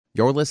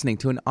You're listening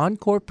to an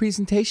encore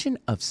presentation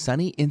of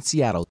Sunny in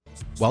Seattle.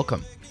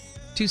 Welcome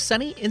to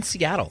Sunny in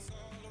Seattle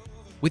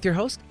with your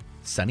host,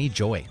 Sunny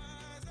Joy.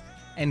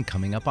 And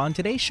coming up on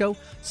today's show,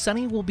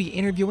 Sunny will be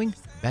interviewing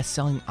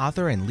best-selling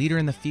author and leader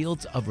in the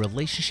fields of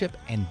relationship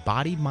and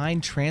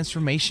body-mind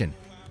transformation,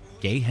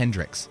 Gay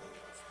Hendricks.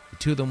 The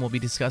two of them will be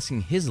discussing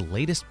his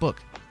latest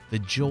book, The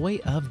Joy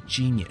of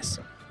Genius,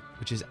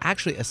 which is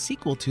actually a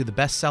sequel to the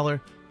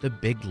bestseller, The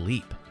Big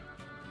Leap.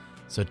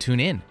 So tune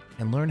in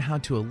and learn how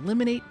to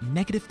eliminate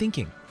negative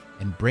thinking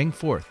and bring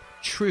forth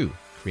true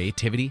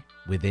creativity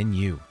within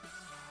you.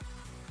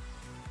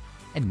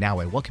 And now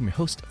I welcome your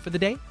host for the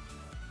day,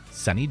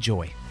 Sunny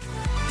Joy.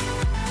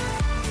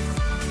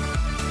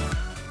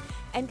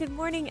 And good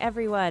morning,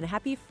 everyone.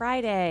 Happy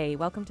Friday.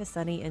 Welcome to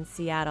Sunny in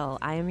Seattle.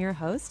 I am your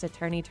host,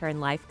 attorney turned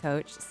life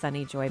coach,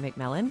 Sunny Joy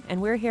McMillan, and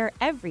we're here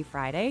every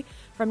Friday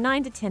from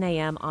 9 to 10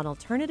 a.m. on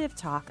Alternative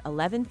Talk,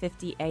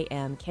 1150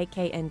 a.m.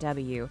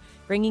 KKNW,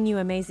 bringing you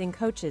amazing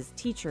coaches,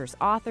 teachers,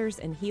 authors,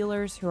 and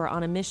healers who are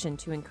on a mission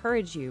to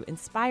encourage you,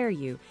 inspire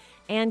you,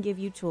 and give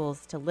you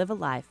tools to live a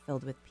life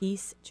filled with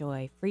peace,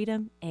 joy,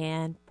 freedom,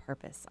 and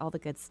purpose. All the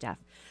good stuff.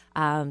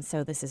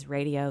 So this is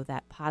radio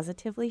that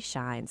positively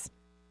shines.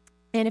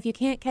 And if you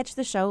can't catch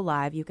the show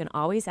live, you can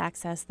always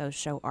access those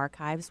show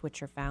archives,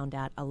 which are found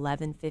at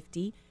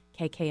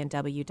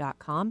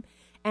 1150kknw.com.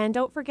 And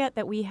don't forget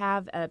that we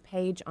have a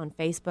page on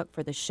Facebook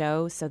for the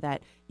show so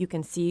that you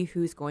can see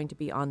who's going to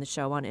be on the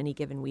show on any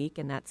given week,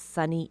 and that's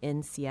Sunny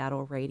in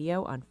Seattle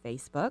Radio on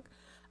Facebook.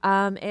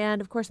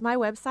 And, of course, my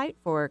website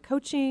for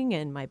coaching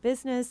and my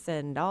business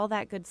and all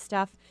that good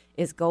stuff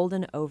is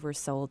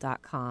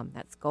goldenoversoul.com.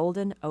 That's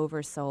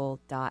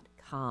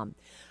goldenoversoul.com.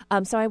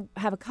 So I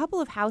have a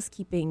couple of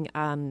housekeeping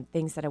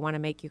things that I want to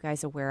make you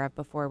guys aware of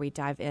before we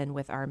dive in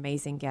with our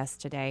amazing guest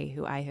today,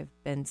 who I have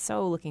been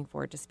so looking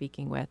forward to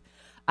speaking with.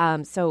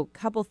 So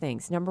couple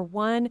things. Number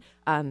one,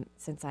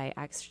 since I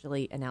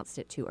actually announced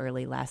it too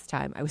early last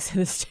time I was in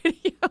the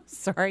studio,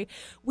 sorry,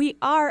 we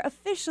are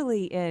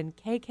officially in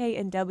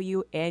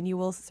KKNW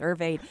Annual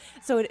Survey.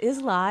 So it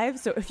is live.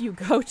 So if you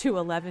go to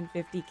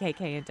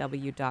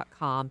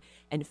 1150kknw.com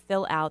and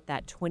fill out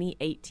that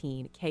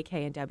 2018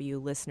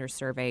 KKNW listener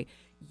survey,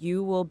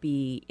 you will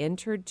be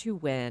entered to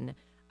win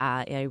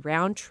a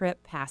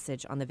round-trip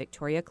passage on the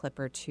Victoria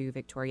Clipper to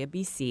Victoria,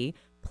 BC,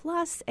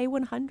 plus a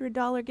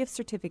 $100 gift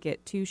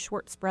certificate to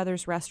Schwartz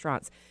Brothers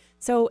Restaurants.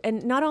 So,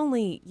 and not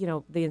only,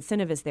 the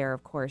incentive is there,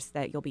 of course,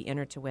 that you'll be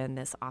entered to win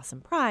this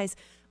awesome prize,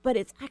 but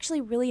it's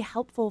actually really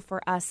helpful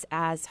for us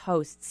as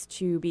hosts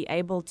to be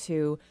able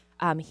to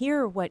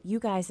hear what you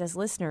guys as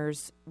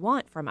listeners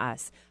want from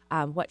us,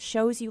 what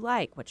shows you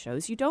like, what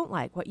shows you don't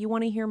like, what you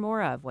want to hear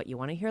more of, what you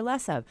want to hear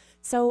less of.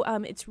 So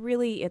it's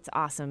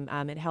awesome.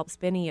 It helps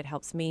Benny, it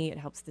helps me, it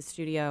helps the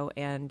studio,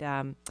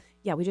 and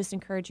we just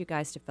encourage you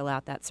guys to fill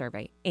out that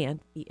survey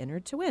and be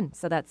entered to win.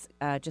 So that's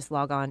just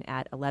log on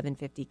at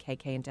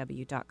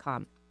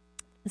 1150kknw.com.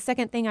 The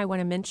second thing I want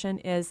to mention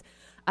is,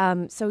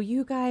 so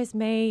you guys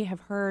may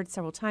have heard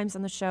several times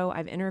on the show,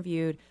 I've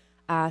interviewed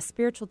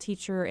spiritual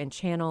teacher and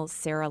channel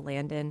Sarah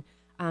Landon.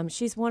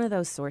 She's one of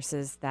those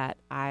sources that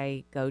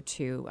I go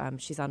to.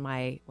 She's on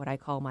what I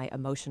call my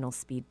emotional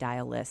speed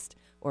dial list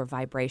or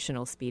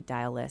vibrational speed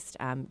dial list.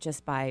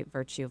 Just by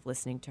virtue of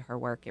listening to her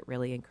work, it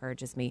really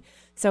encourages me.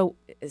 So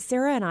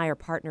Sarah and I are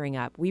partnering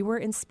up. We were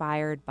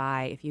inspired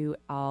by, if you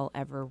all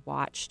ever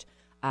watched,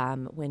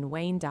 when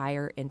Wayne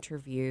Dyer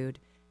interviewed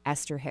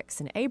Esther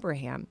Hicks and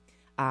Abraham,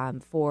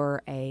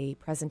 for a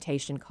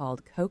presentation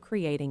called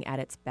Co-Creating at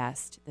Its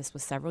Best. This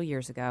was several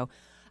years ago,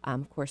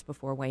 of course,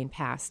 before Wayne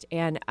passed.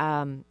 And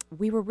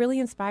we were really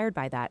inspired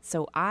by that.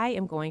 So I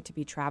am going to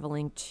be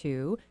traveling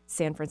to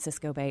San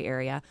Francisco Bay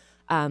Area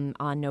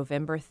on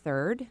November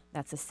 3rd.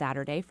 That's a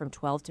Saturday from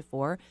 12 to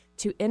 4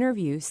 to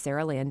interview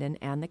Sarah Landon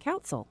and the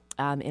council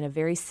in a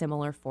very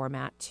similar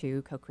format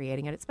to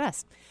Co-Creating at Its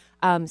Best.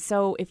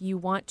 So if you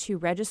want to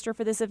register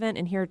for this event,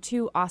 and here are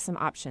two awesome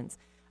options.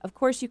 Of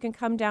course, you can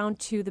come down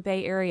to the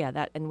Bay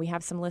Area, and we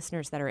have some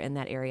listeners that are in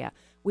that area.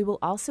 We will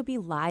also be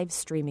live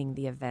streaming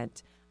the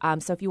event.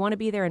 So if you want to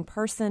be there in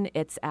person,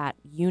 it's at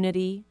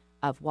Unity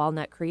of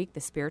Walnut Creek,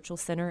 the Spiritual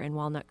Center in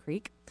Walnut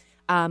Creek,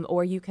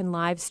 or you can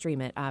live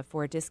stream it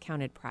for a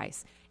discounted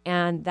price.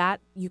 And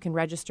that you can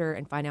register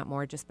and find out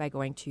more just by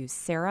going to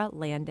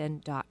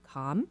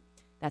sarahlandon.com.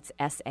 That's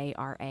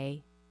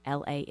SARALANDON,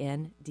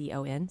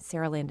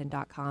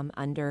 sarahlandon.com,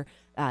 under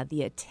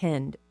the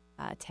Attend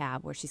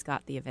tab where she's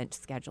got the event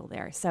schedule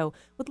there. So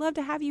would love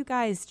to have you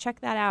guys check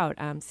that out.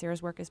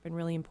 Sarah's work has been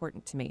really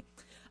important to me.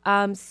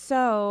 And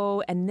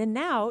then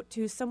now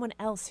to someone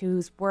else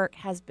whose work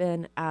has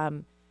been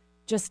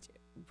just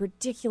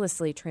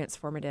ridiculously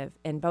transformative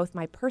in both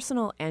my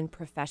personal and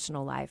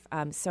professional life.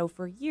 So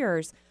for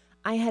years,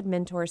 I had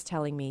mentors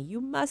telling me,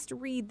 you must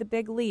read The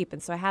Big Leap.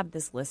 And so I have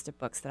this list of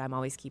books that I'm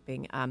always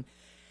keeping.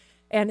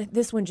 And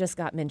this one just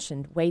got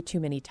mentioned way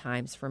too many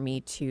times for me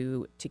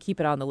to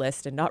keep it on the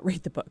list and not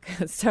read the book.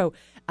 So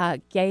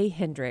Gay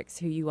Hendricks,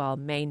 who you all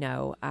may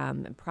know,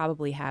 and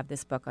probably have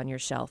this book on your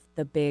shelf,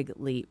 The Big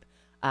Leap,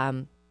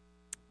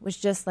 was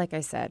just, like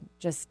I said,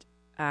 just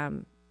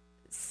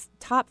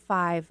top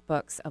 5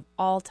 books of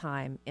all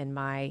time in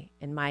my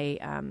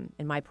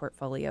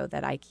portfolio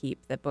that I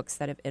keep, the books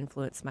that have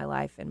influenced my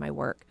life and my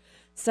work.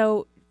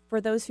 So for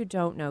those who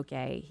don't know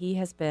Gay, he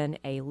has been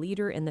a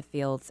leader in the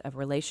fields of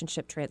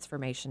relationship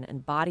transformation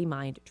and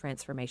body-mind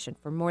transformation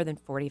for more than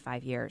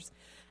 45 years.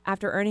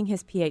 After earning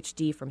his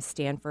PhD from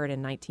Stanford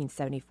in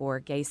 1974,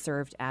 Gay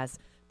served as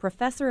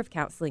professor of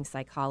counseling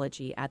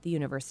psychology at the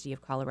University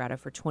of Colorado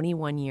for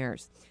 21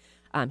 years.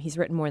 He's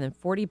written more than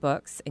 40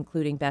 books,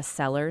 including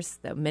bestsellers,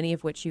 many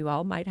of which you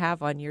all might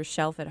have on your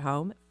shelf at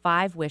home: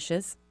 5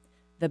 Wishes,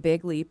 The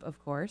Big Leap,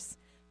 of course,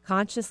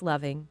 Conscious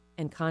Loving,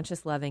 and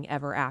Conscious Loving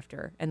Ever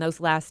After. And those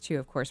last 2,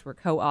 of course, were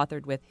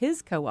co-authored with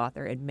his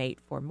co-author and mate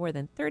for more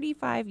than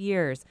 35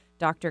 years,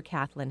 Dr.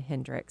 Kathleen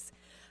Hendricks.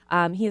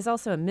 He is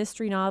also a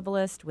mystery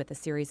novelist with a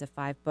series of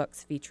 5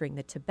 books featuring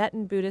the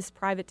Tibetan Buddhist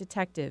private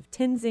detective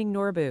Tenzing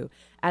Norbu,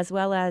 as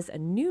well as a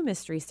new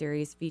mystery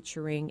series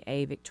featuring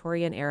a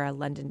Victorian-era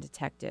London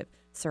detective,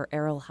 Sir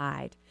Errol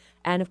Hyde.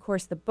 And, of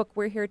course, the book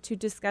we're here to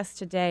discuss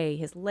today,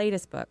 his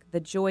latest book,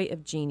 The Joy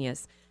of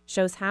Genius,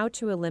 shows how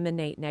to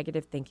eliminate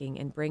negative thinking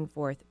and bring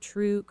forth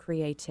true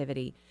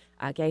creativity.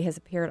 Gay has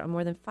appeared on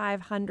more than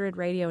 500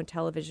 radio and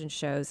television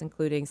shows,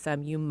 including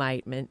some you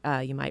might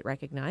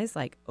recognize,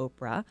 like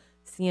Oprah,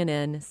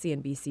 CNN,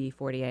 CNBC,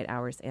 48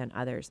 Hours, and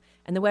others.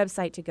 And the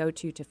website to go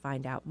to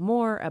find out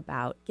more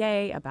about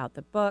Gay, about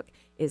the book,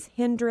 is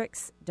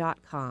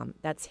Hendricks.com.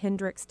 That's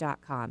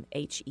Hendricks.com,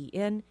 Hendricks.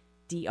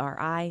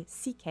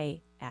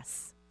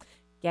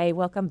 Gay,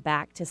 welcome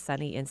back to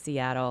Sunny in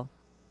Seattle.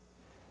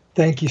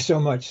 Thank you so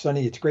much,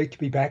 Sunny. It's great to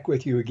be back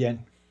with you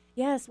again.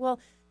 Yes, well,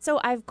 so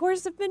I, of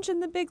course, have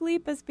mentioned The Big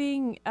Leap as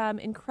being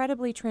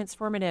incredibly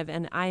transformative,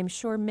 and I'm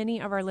sure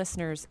many of our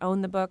listeners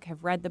own the book,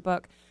 have read the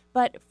book.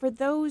 But for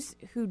those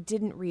who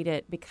didn't read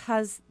it,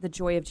 because The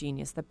Joy of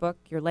Genius, the book,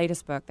 your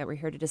latest book that we're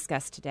here to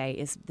discuss today,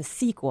 is the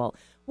sequel,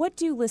 what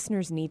do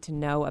listeners need to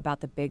know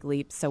about The Big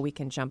Leap so we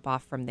can jump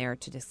off from there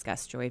to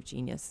discuss Joy of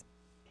Genius?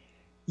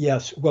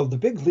 Yes, well, The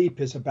Big Leap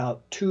is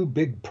about 2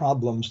 big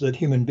problems that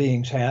human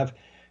beings have,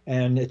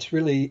 and it's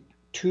really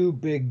 2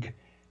 big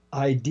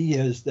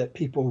ideas that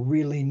people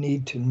really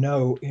need to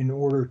know in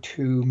order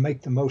to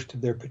make the most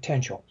of their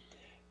potential.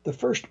 The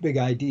first big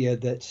idea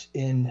that's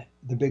in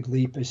The Big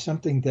Leap is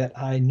something that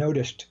I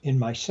noticed in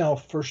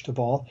myself, first of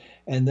all,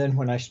 and then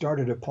when I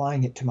started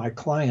applying it to my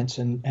clients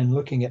and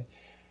looking at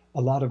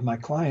a lot of my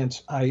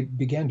clients, I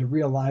began to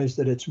realize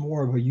that it's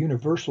more of a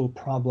universal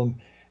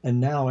problem.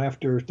 And now,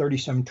 after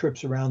 30-some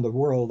trips around the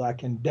world, I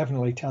can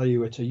definitely tell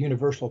you it's a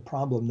universal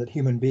problem that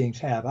human beings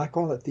have. I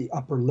call it the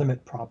upper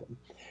limit problem.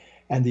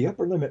 And the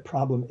upper limit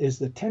problem is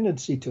the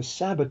tendency to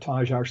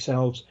sabotage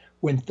ourselves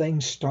when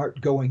things start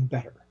going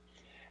better.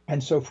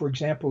 And so, for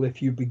example,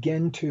 if you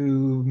begin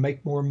to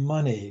make more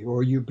money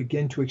or you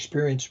begin to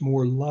experience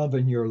more love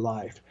in your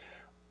life,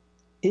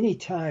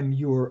 anytime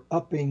you're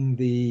upping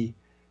the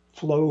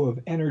flow of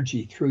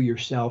energy through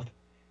yourself,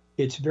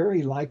 it's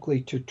very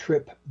likely to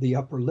trip the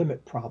upper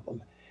limit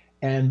problem.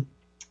 And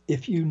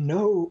if you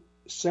know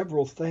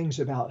several things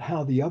about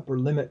how the upper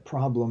limit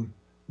problem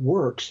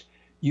works,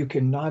 you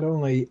can not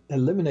only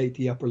eliminate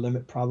the upper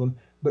limit problem,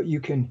 but you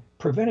can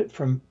prevent it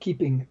from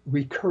keeping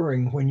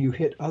recurring when you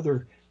hit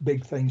other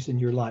big things in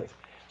your life.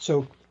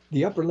 So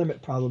the upper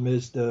limit problem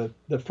is the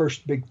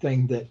first big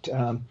thing that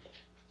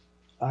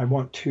I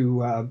want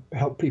to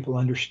help people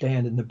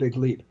understand in The Big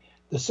Leap.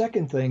 The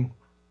second thing,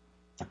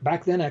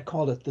 back then I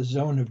called it the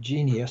zone of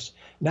genius.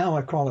 Now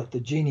I call it the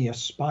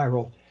genius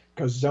spiral,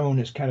 because zone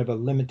is kind of a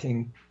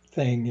limiting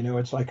thing. You know,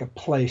 it's like a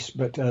place,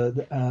 but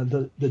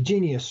the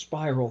genius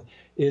spiral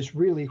is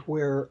really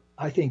where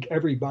I think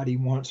everybody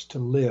wants to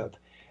live.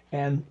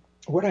 And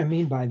what I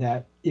mean by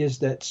that is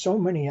that so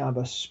many of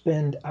us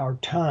spend our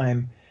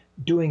time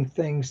doing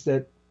things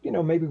that, you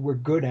know, maybe we're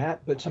good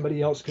at, but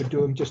somebody else could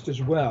do them just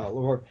as well,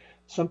 or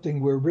something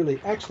we're really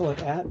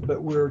excellent at,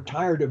 but we're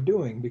tired of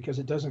doing because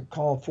it doesn't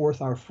call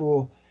forth our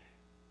full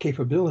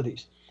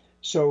capabilities.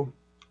 So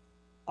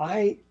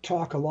I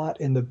talk a lot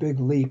in The Big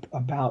Leap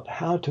about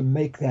how to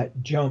make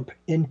that jump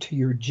into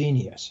your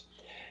genius.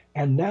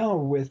 And now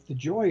with The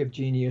Joy of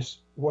Genius,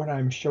 what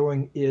I'm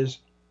showing is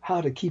how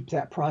to keep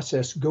that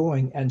process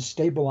going and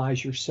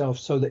stabilize yourself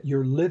so that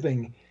you're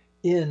living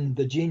in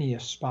the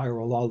genius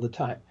spiral all the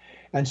time.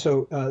 And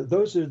so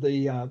those are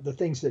the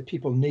things that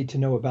people need to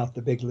know about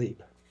The Big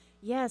Leap.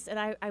 Yes, and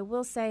I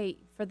will say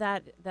for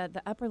that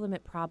the upper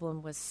limit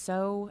problem was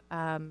so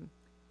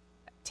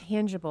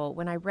tangible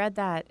when I read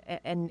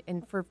that. And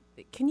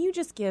can you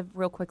just give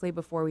real quickly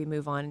before we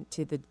move on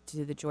to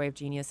the Joy of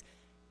Genius,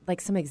 like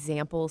some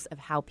examples of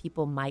how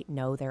people might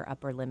know their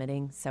upper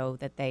limiting so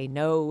that they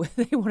know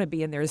they want to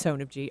be in their zone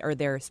of or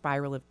their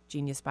spiral of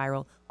genius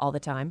spiral all the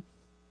time?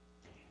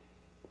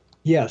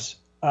 Yes.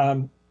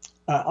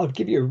 I'll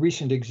give you a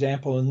recent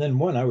example, and then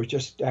one I was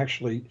just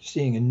actually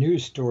seeing a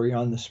news story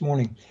on this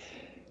morning.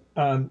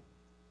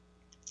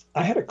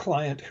 I had a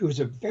client who was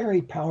a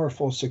very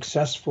powerful,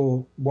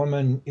 successful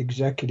woman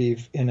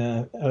executive in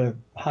a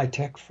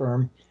high-tech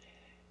firm,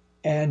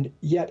 and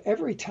yet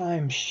every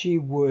time she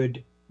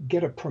would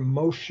get a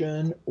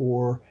promotion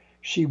or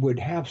she would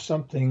have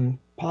something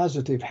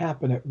positive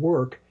happen at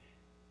work,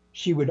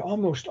 she would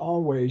almost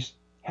always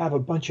have a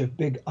bunch of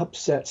big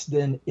upsets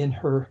then in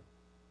her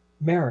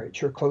marriage,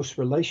 her close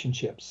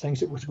relationships, things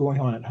that was going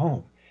on at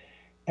home.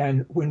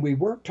 And when we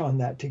worked on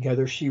that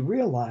together, she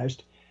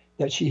realized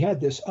that she had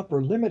this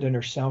upper limit in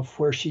herself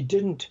where she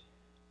didn't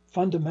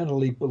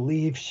fundamentally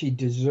believe she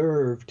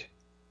deserved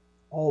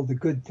all the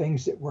good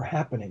things that were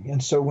happening.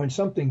 And so when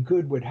something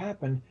good would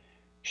happen,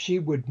 she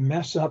would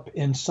mess up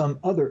in some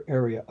other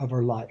area of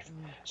her life.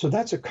 So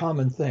that's a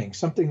common thing.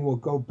 Something will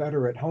go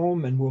better at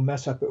home and will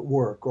mess up at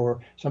work,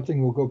 or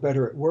something will go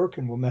better at work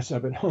and will mess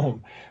up at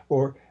home.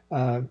 Or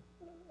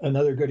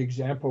another good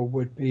example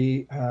would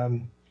be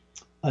an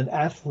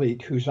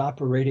athlete who's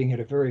operating at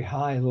a very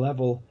high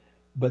level,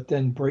 but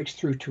then breaks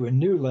through to a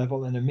new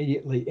level and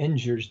immediately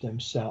injures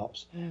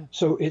themselves.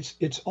 So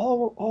it's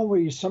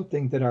always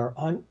something that our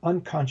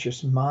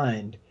unconscious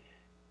mind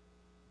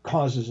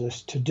causes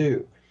us to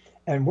do.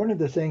 And one of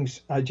the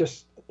things, I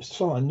just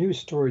saw a news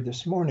story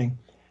this morning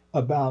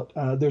about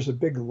there's a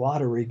big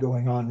lottery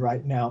going on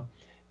right now,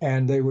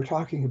 and they were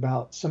talking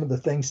about some of the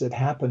things that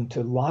happened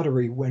to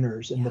lottery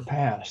winners in the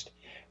past.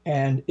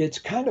 And it's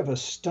kind of a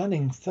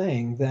stunning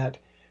thing that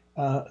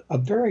a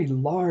very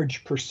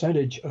large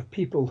percentage of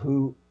people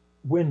who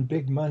win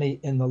big money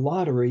in the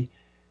lottery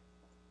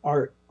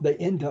they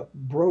end up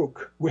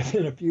broke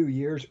within a few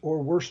years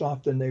or worse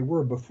off than they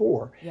were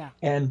before.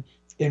 And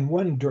in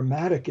one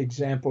dramatic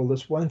example,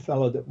 this one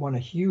fellow that won a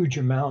huge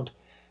amount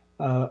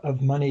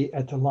of money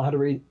at the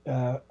lottery,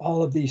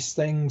 all of these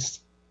things,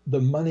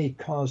 the money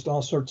caused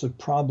all sorts of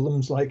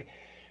problems, like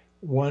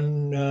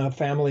one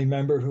family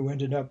member who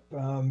ended up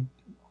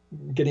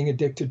getting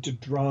addicted to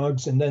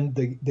drugs. And then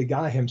the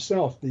guy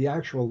himself, the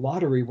actual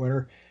lottery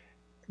winner,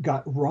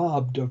 got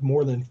robbed of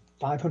more than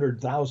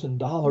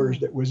 $500,000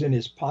 that was in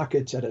his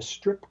pockets at a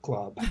strip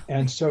club.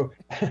 And so,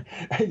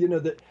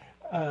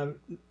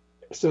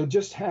 so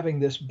just having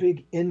this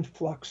big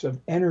influx of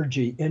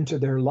energy into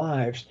their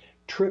lives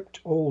tripped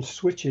old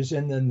switches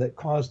in them that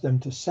caused them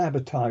to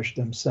sabotage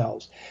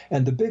themselves.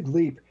 And the big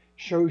leap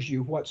shows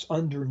you what's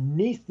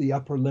underneath the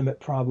upper limit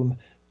problem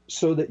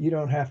so that you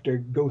don't have to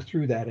go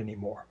through that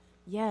anymore.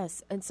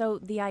 Yes. And so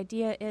the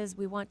idea is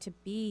we want to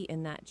be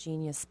in that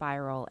genius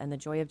spiral, and the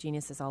Joy of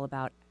Genius is all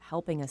about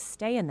helping us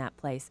stay in that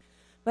place.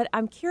 But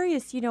I'm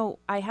curious,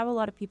 I have a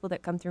lot of people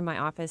that come through my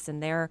office,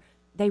 and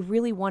they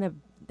really want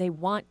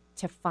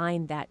to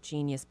find that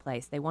genius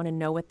place. They want to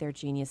know what their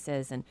genius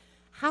is. And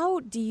how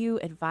do you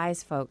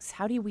advise folks?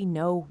 How do we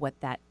know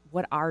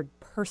what our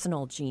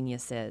personal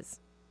genius is?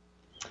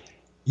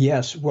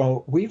 Yes,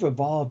 well, we've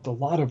evolved a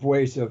lot of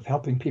ways of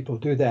helping people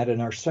do that in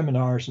our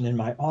seminars and in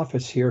my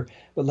office here.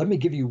 But let me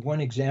give you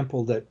one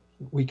example that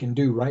we can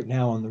do right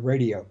now on the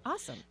radio.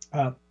 Awesome.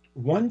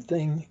 One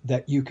thing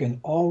that you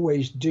can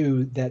always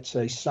do that's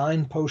a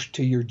signpost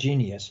to your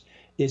genius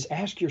is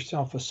ask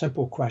yourself a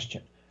simple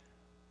question.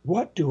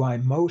 What do I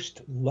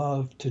most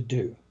love to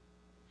do?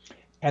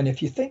 And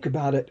if you think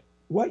about it,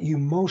 what you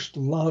most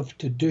love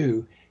to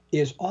do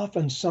is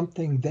often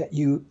something that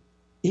you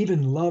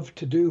even loved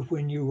to do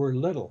when you were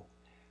little.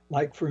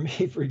 Like for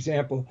me, for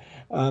example,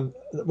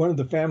 one of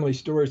the family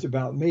stories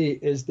about me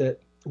is that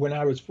when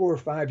I was 4 or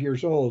 5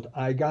 years old,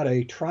 I got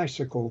a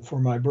tricycle for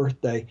my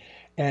birthday,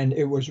 and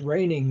it was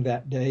raining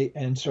that day.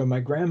 And so my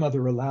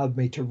grandmother allowed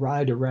me to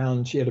ride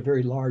around. She had a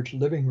very large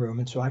living room,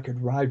 and so I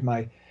could ride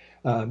my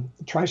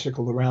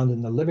tricycle around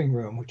in the living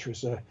room, which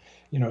was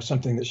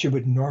something that she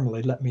wouldn't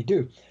normally let me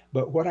do.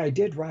 But what I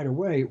did right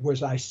away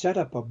was I set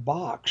up a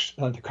box,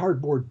 a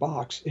cardboard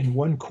box, in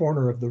one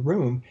corner of the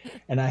room,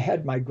 and I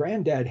had my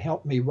granddad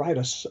help me write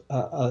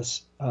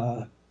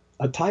a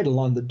title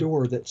on the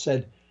door that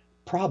said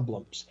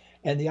 "Problems."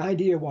 And the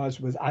idea was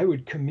I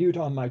would commute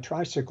on my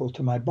tricycle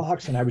to my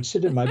box, and I would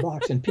sit in my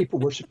box, and people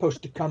were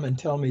supposed to come and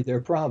tell me their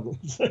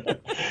problems.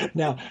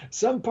 Now,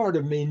 some part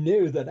of me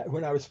knew that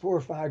when I was 4 or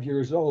 5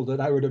 years old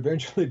that I would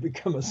eventually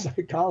become a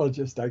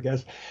psychologist, I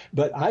guess,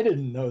 but I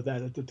didn't know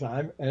that at the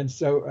time. And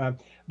so,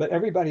 but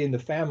everybody in the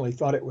family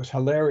thought it was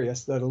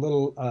hilarious that a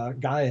little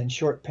guy in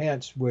short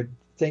pants would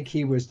think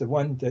he was the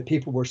one that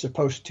people were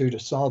supposed to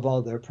solve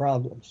all their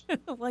problems.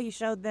 Well, you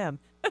showed them.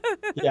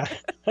 Yeah.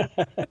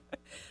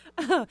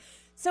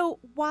 So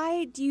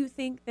why do you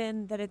think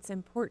then that it's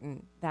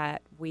important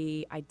that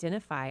we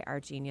identify our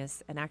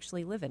genius and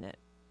actually live in it?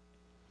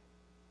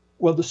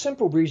 Well, the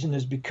simple reason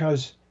is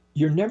because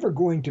you're never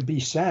going to be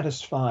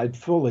satisfied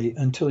fully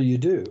until you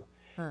do.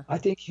 I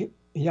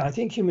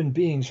think human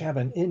beings have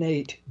an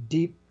innate,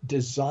 deep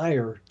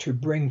desire to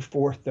bring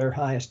forth their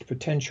highest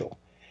potential.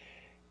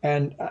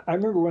 And I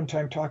remember one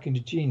time talking to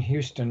Jean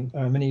Houston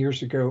many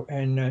years ago,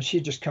 and she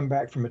had just come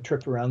back from a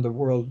trip around the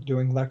world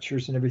doing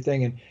lectures and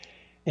everything.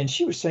 And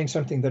she was saying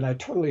something that I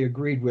totally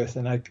agreed with.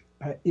 And I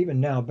even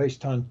now,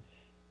 based on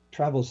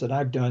travels that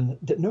I've done,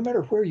 that no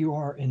matter where you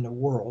are in the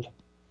world,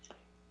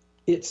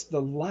 it's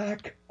the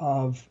lack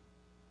of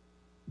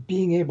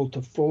being able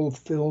to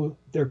fulfill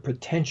their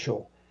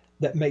potential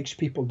that makes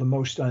people the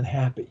most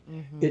unhappy.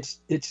 Mm-hmm.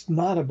 It's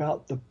not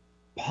about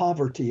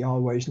poverty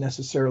always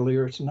necessarily,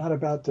 or it's not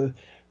about the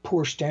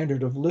poor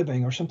standard of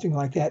living or something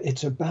like that.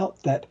 It's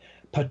about that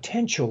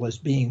potential is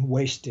being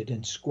wasted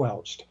and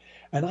squelched.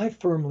 And I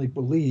firmly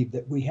believe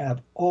that we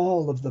have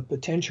all of the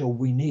potential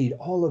we need,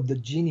 all of the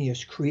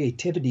genius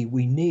creativity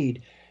we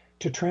need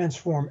to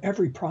transform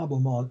every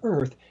problem on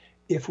earth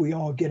if we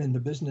all get in the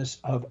business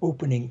of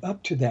opening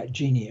up to that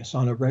genius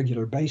on a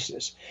regular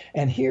basis.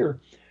 And here,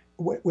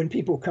 when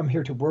people come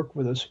here to work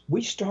with us,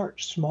 we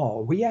start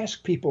small. We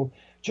ask people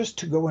just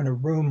to go in a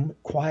room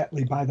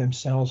quietly by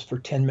themselves for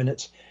 10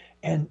 minutes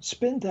and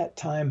spend that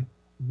time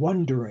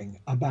wondering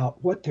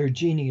about what their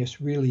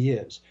genius really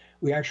is.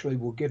 We actually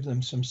will give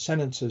them some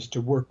sentences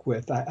to work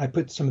with. I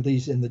put some of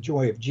these in the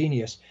Joy of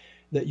Genius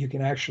that you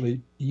can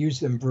actually use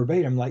them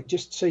verbatim, like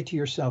just say to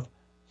yourself,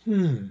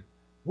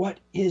 what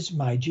is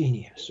my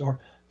genius? Or,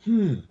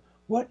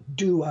 what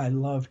do I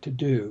love to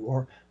do?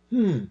 Or,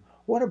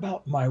 what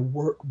about my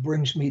work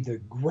brings me the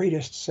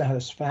greatest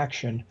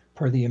satisfaction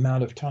per the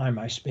amount of time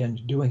I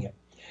spend doing it?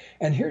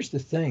 And here's the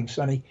thing,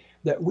 Sonny,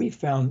 that we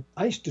found.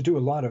 I used to do a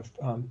lot of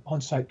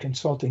on-site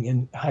consulting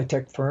in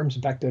high-tech firms.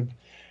 In fact, I've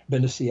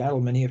been to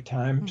Seattle many of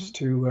times,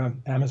 to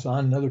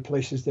Amazon and other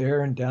places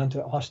there, and down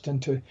to Austin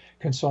to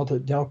consult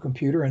at Dell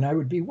Computer. And I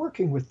would be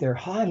working with their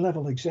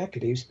high-level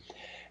executives.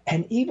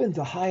 And even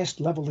the highest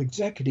level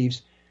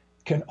executives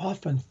can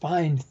often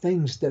find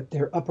things that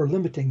they're upper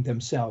limiting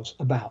themselves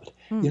about.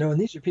 And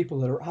these are people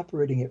that are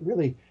operating at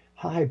really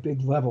high,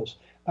 big levels.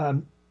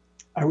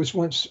 I was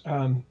once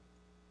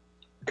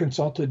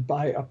consulted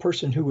by a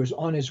person who was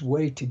on his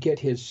way to get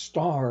his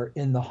star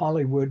in the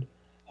Hollywood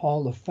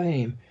Hall of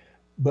Fame,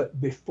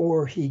 but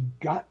before he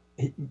got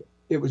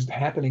it was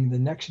happening the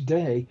next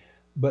day,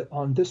 but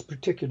on this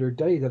particular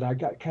day that I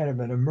got kind of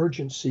an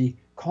emergency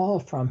call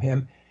from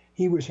him,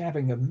 he was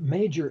having a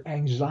major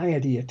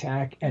anxiety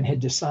attack and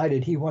had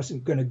decided he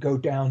wasn't going to go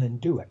down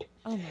and do it.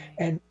 Oh my.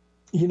 And,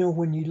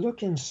 when you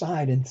look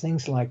inside and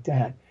things like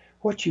that,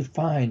 what you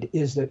find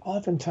is that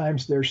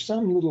oftentimes there's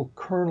some little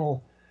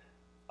kernel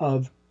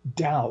of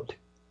doubt,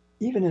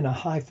 even in a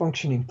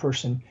high-functioning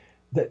person,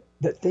 that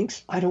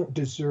thinks, I don't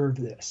deserve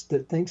this,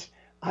 that thinks,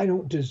 I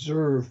don't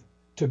deserve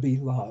to be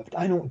loved,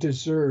 I don't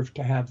deserve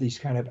to have these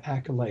kind of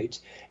accolades.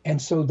 And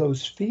so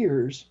those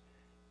fears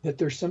that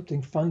there's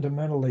something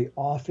fundamentally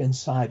off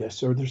inside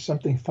us, or there's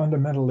something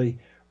fundamentally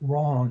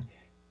wrong,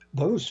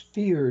 those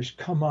fears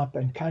come up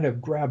and kind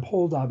of grab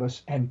hold of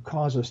us and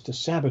cause us to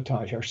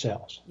sabotage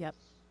ourselves. Yep.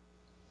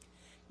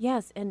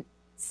 Yes. And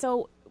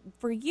so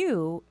for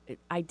you,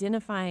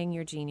 identifying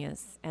your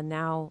genius and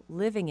now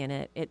living in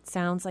it, it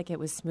sounds like it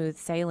was smooth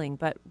sailing.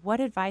 But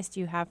what advice do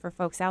you have for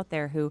folks out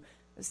there who,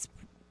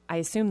 I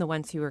assume the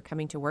ones who are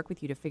coming to work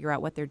with you to figure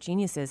out what their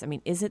genius is? I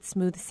mean, is it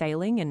smooth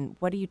sailing? And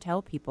what do you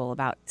tell people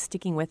about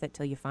sticking with it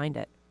till you find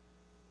it?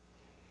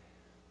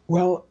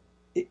 Well,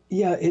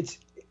 yeah,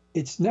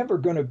 it's never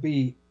going to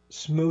be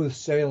smooth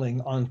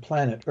sailing on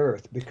planet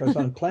Earth, because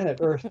on planet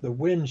Earth, the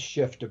winds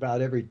shift about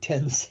every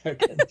 10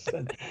 seconds.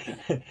 And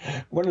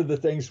one of the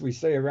things we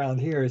say around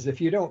here is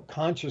if you don't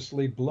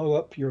consciously blow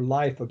up your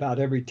life about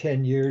every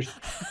 10 years,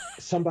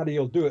 somebody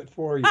will do it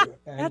for you.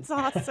 And that's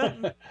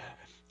awesome.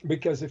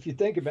 Because if you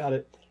think about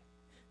it,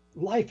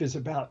 life is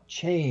about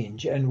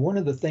change. And one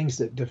of the things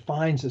that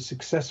defines a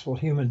successful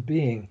human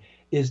being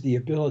is the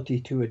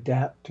ability to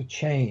adapt to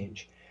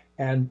change.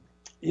 And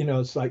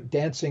it's like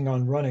dancing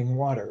on running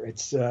water.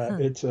 It's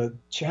a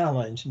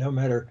challenge no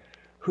matter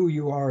who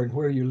you are and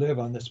where you live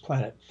on this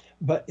planet.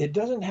 But it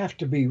doesn't have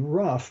to be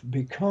rough,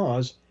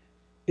 because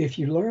if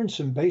you learn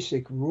some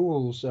basic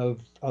rules of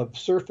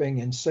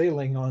surfing and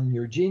sailing on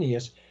your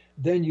genius,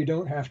 then you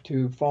don't have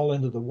to fall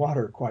into the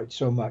water quite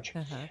so much.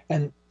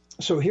 And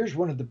so here's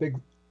one of the big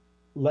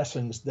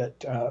lessons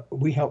that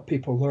we help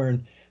people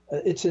learn.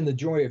 It's in the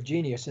Joy of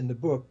Genius in the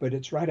book, but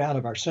it's right out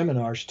of our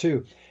seminars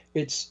too.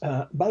 It's,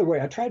 by the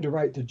way, I tried to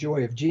write the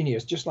Joy of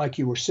Genius just like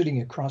you were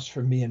sitting across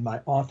from me in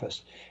my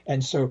office.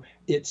 And so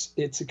it's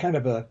a kind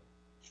of a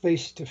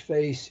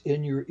face-to-face,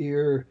 in your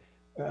ear,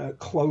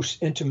 close,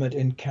 intimate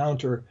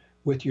encounter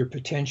with your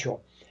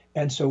potential.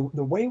 And so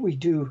the way we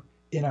do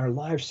in our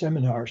live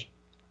seminars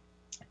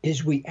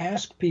is we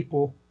ask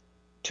people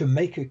to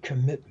make a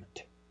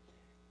commitment.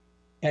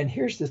 And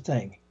here's the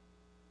thing.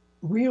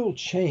 Real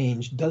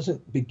change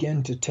doesn't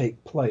begin to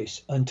take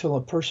place until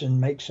a person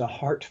makes a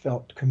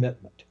heartfelt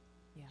commitment.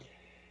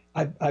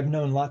 Yeah. I've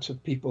known lots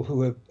of people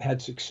who have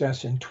had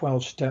success in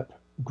 12-step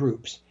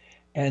groups,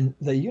 and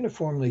they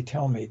uniformly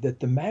tell me that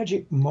the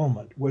magic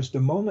moment was the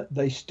moment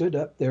they stood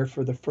up there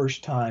for the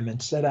first time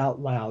and said out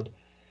loud,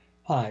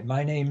 "Hi,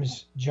 my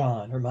name's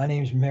John," or "My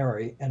name's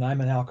Mary, and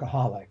I'm an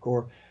alcoholic,"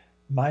 or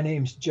 "My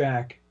name's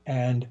Jack,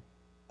 and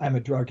I'm a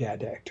drug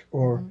addict,"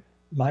 or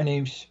 "My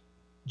name's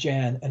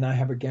Jan, and I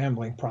have a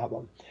gambling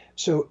problem."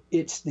 So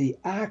it's the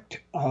act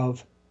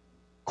of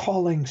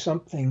calling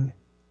something,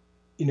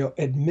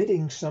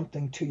 admitting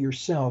something to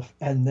yourself,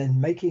 and then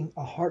making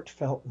a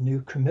heartfelt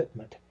new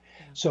commitment.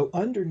 Yeah. So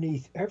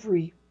underneath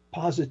every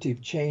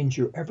positive change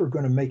you're ever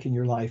going to make in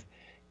your life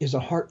is a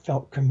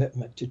heartfelt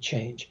commitment to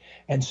change.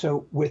 And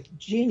so with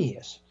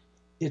genius,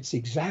 it's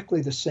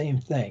exactly the same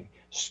thing.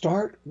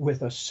 Start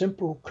with a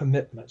simple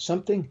commitment,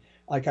 something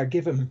like I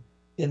give him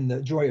in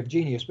The Joy of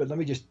Genius, but let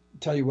me just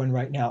tell you one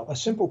right now. A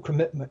simple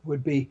commitment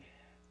would be,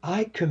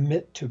 I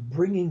commit to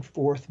bringing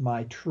forth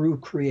my true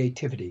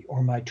creativity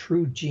or my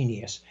true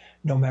genius,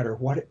 no matter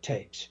what it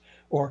takes.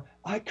 Or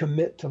I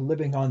commit to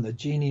living on the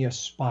genius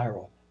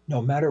spiral,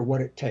 no matter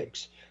what it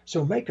takes.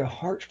 So make a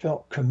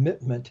heartfelt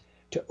commitment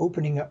to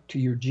opening up to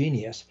your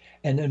genius,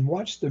 and then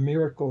watch the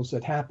miracles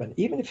that happen.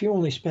 Even if you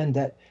only spend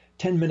that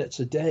 10 minutes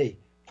a day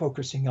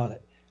focusing on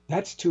it,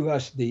 that's to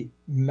us the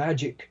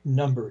magic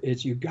number.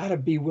 Is you got to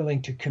be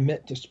willing to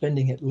commit to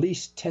spending at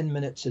least 10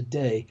 minutes a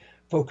day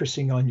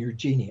focusing on your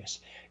genius.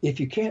 If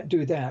you can't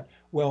do that,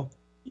 well,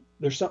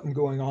 there's something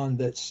going on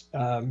that's,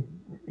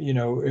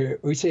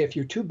 we say if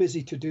you're too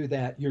busy to do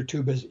that, you're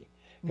too busy,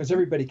 because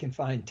everybody can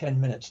find 10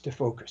 minutes to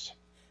focus.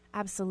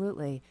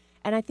 Absolutely.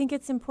 And I think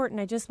it's important.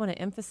 I just want to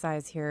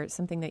emphasize here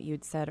something that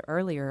you'd said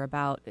earlier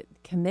about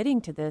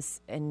committing to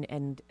this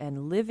and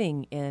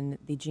living in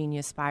the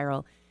genius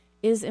spiral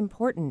is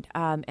important.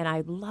 And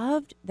I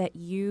loved that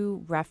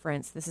you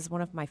referenced, this is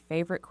one of my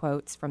favorite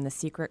quotes from The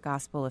Secret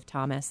Gospel of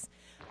Thomas.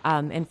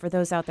 And for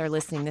those out there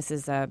listening, this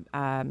is a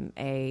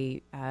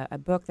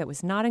book that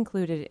was not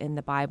included in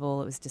the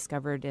Bible. It was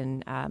discovered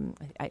in,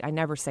 I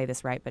never say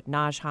this right, but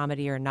Nag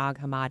Hammadi or Nag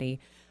Hammadi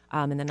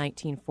in the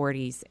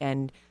 1940s.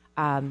 And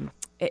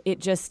it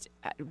just,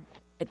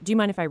 do you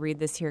mind if I read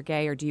this here,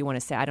 Gay, or do you want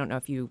to say, I don't know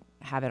if you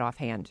have it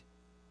offhand.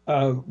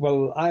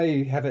 Well,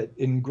 I have it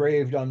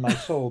engraved on my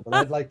soul, but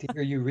I'd like to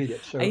hear you read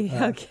it. So,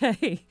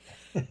 Okay.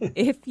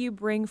 If you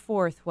bring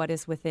forth what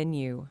is within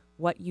you,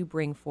 what you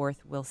bring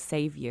forth will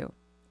save you.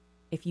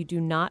 If you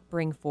do not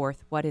bring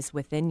forth what is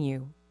within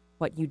you,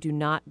 what you do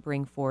not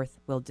bring forth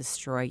will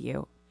destroy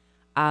you.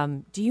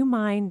 Do you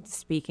mind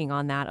speaking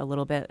on that a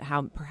little bit,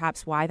 how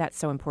perhaps why that's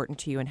so important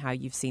to you and how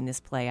you've seen this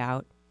play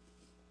out?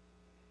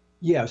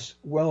 Yes.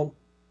 Well,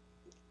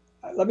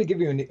 let me give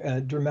you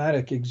a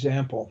dramatic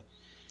example.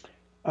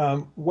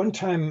 One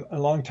time, a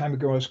long time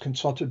ago, I was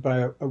consulted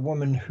by a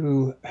woman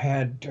who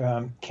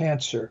had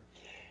cancer,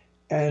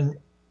 and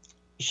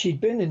she'd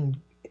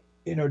been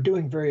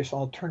doing various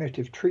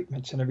alternative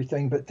treatments and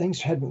everything, but things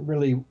hadn't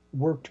really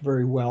worked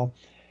very well.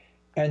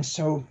 And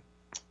so,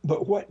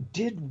 but what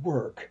did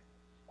work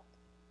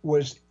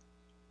was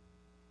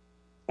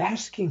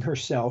asking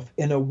herself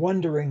in a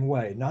wondering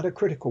way, not a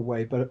critical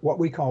way, but what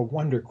we call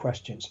wonder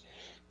questions.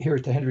 Here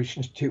at the Hendricks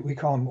Institute, we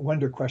call them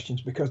wonder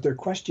questions because they're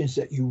questions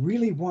that you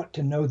really want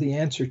to know the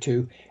answer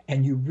to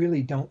and you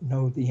really don't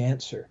know the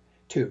answer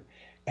to.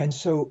 And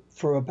so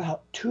for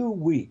about 2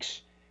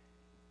 weeks,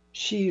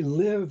 she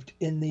lived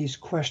in these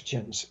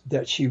questions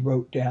that she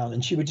wrote down,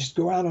 and she would just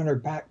go out on her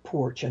back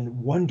porch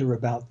and wonder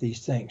about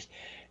these things.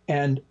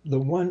 And the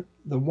one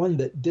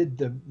that did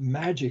the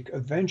magic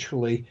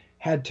eventually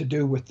had to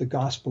do with the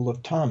Gospel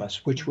of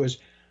Thomas, which was,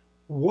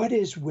 what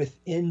is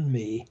within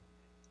me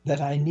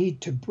that I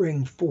need to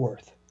bring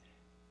forth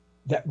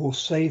that will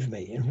save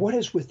me? And what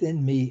is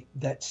within me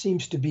that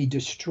seems to be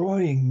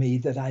destroying me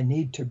that I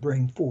need to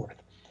bring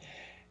forth?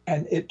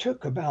 And it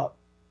took about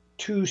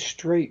 2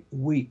 straight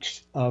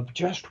weeks of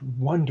just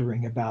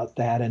wondering about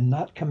that and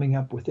not coming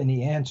up with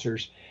any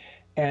answers.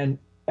 And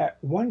at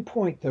one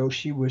point, though,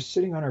 she was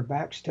sitting on her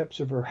back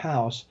steps of her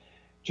house,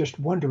 just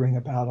wondering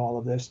about all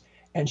of this.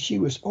 And she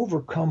was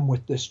overcome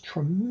with this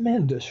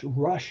tremendous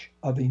rush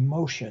of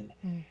emotion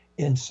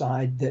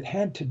inside that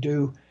had to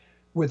do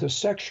with a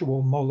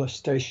sexual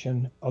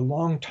molestation a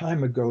long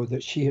time ago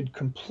that she had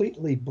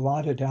completely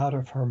blotted out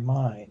of her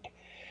mind.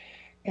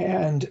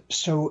 And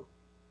so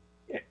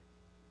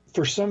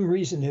for some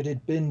reason, it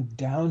had been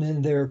down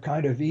in there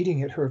kind of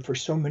eating at her for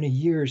so many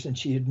years, and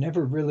she had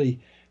never really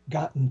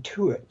gotten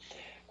to it.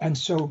 And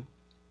so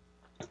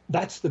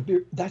that's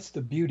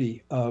the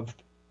beauty of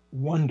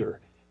wonder,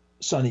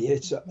 Sonny.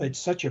 It's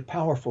such a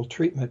powerful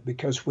treatment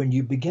because when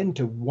you begin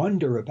to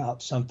wonder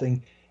about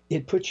something,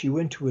 it puts you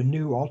into a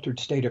new altered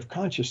state of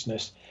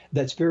consciousness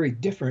that's very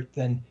different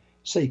than,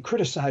 say,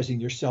 criticizing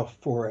yourself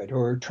for it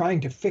or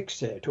trying to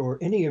fix it or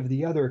any of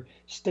the other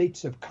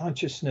states of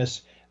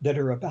consciousness that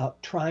are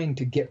about trying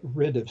to get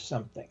rid of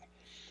something.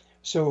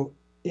 So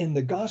in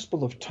the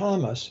Gospel of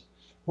Thomas,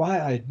 why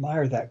I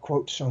admire that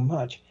quote so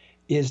much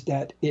is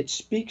that it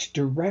speaks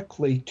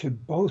directly to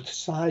both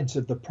sides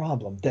of the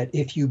problem, that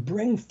if you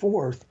bring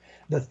forth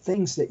the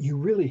things that you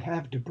really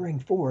have to bring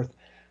forth,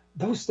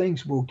 those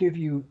things will give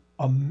you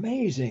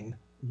amazing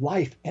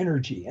life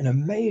energy and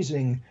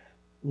amazing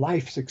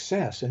life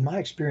success, in my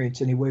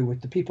experience anyway,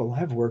 with the people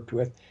I've worked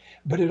with.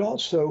 But it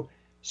also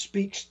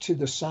speaks to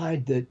the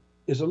side that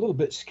is a little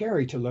bit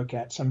scary to look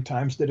at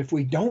sometimes, that if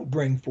we don't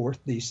bring forth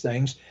these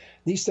things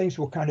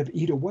will kind of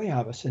eat away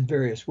at us in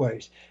various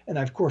ways. And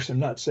of course, I'm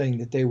not saying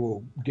that they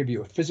will give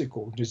you a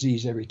physical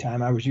disease every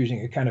time. I was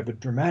using a kind of a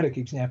dramatic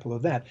example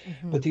of that.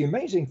 But the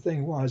amazing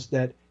thing was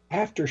that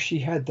after she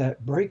had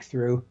that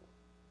breakthrough,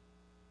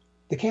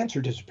 the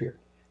cancer disappeared.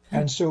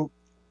 And so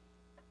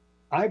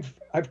I've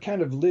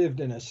kind of lived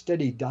in a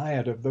steady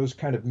diet of those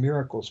kind of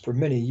miracles for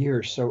many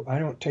years. So I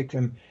don't take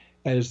them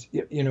as,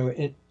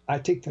 I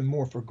take them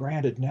more for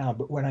granted now.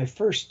 But when I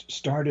first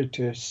started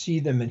to see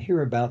them and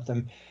hear about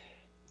them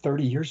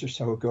 30 years or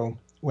so ago,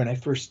 when I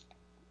first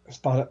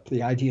thought up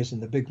the ideas in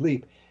the Big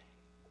Leap,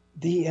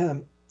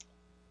 the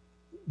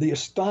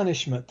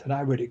astonishment that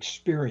I would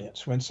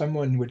experience when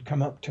someone would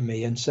come up to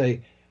me and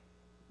say,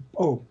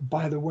 "Oh,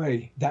 by the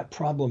way, that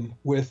problem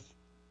with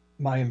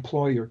my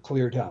employer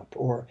cleared up,"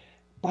 or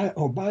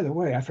by the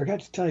way, I forgot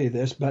to tell you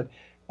this, but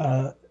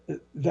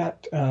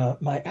that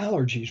my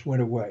allergies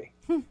went away.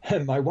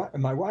 And my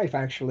wife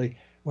actually,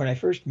 when I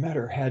first met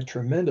her, had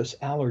tremendous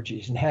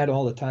allergies and had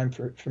all the time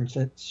from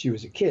since she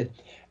was a kid,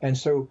 and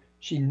so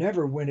she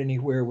never went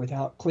anywhere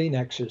without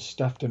Kleenexes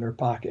stuffed in her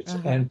pockets.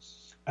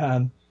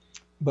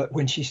 But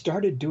when she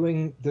started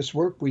doing this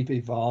work we've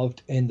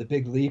evolved in the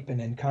Big Leap and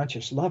in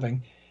Conscious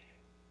Loving,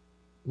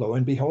 lo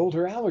and behold,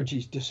 her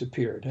allergies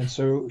disappeared. And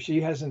so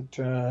she hasn't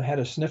had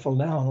a sniffle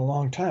now in a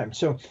long time.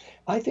 So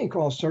I think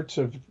all sorts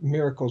of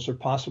miracles are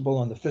possible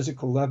on the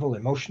physical level,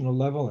 emotional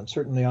level, and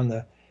certainly on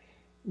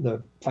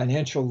the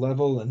financial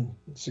level and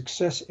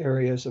success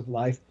areas of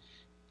life,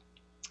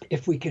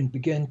 if we can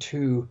begin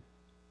to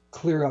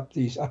clear up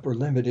these upper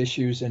limit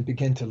issues and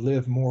begin to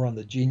live more on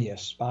the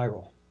genius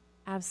spiral.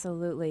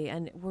 Absolutely.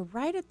 And we're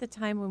right at the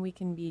time when we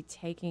can be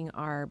taking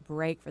our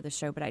break for the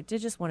show. But I did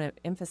just want to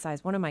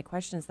emphasize one of my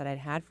questions that I'd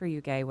had for you,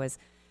 Gay, was,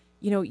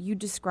 you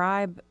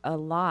describe a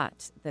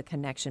lot the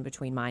connection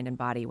between mind and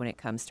body when it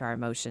comes to our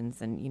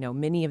emotions. And,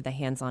 many of the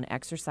hands-on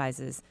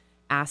exercises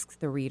ask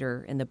the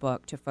reader in the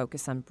book to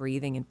focus on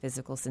breathing and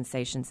physical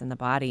sensations in the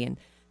body. And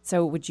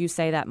so would you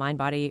say that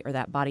mind-body or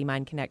that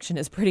body-mind connection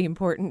is pretty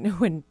important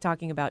when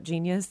talking about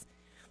genius?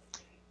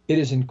 It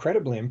is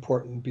incredibly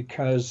important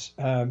because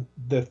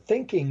the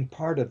thinking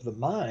part of the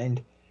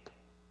mind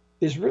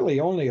is really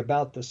only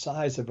about the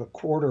size of a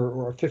quarter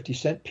or a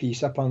 50-cent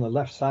piece up on the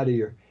left side of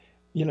your,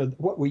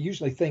 what we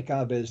usually think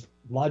of as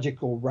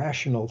logical,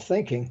 rational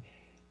thinking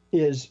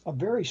is a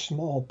very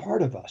small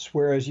part of us.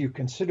 Whereas you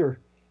consider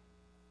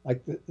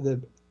like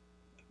the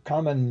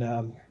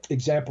common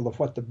example of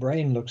what the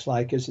brain looks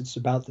like is it's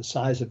about the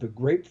size of a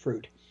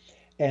grapefruit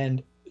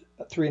and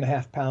a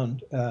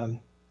 3.5-pound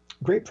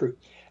grapefruit.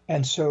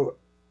 And so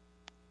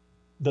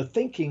the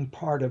thinking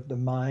part of the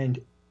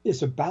mind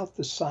is about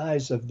the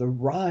size of the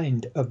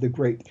rind of the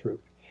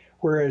grapefruit,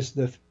 whereas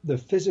the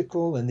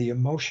physical and the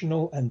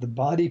emotional and the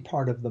body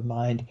part of the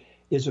mind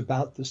is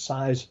about the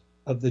size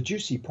of the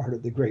juicy part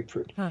of the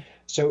grapefruit.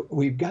 So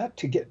we've got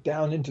to get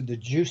down into the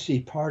juicy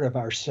part of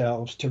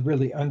ourselves to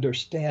really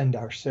understand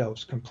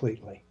ourselves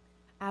completely.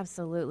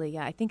 Absolutely.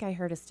 Yeah, I think I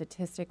heard a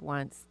statistic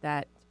once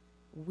that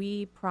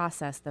we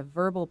process, the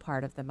verbal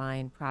part of the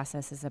mind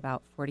processes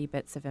about 40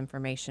 bits of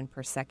information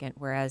per second,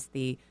 whereas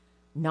the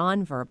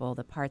nonverbal,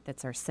 the part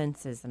that's our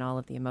senses and all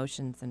of the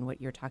emotions and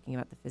what you're talking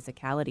about, the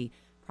physicality,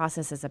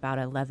 processes about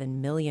 11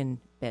 million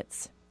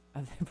bits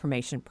of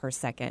information per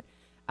second.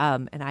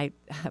 And I'm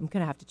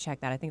going to have to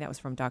check that. I think that was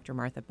from Dr.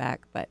 Martha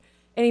Beck. But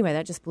anyway,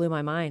 that just blew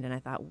my mind. And I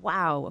thought,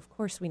 wow, of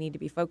course we need to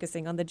be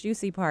focusing on the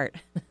juicy part.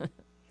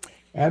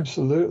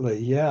 Absolutely.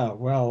 Yeah.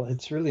 Well,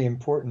 it's really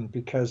important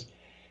because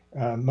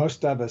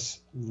most of us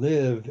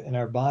live in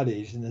our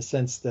bodies in the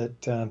sense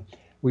that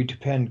we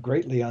depend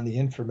greatly on the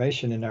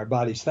information in our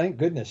bodies. Thank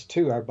goodness,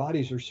 too. Our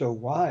bodies are so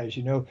wise.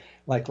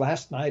 Like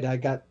last night, I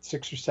got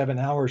 6 or 7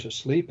 hours of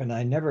sleep, and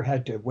I never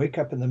had to wake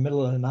up in the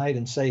middle of the night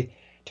and say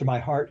to my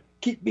heart,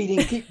 keep beating,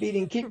 keep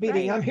beating, keep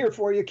beating. Right. I'm here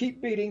for you.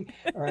 Keep beating.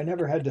 Or I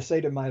never had to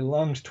say to my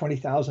lungs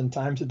 20,000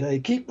 times a day,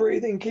 keep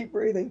breathing, keep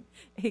breathing.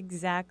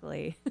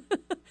 Exactly.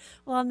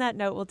 Well, on that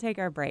note, we'll take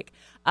our break.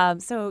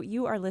 So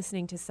you are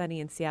listening to Sunny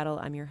in Seattle.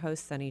 I'm your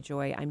host, Sunny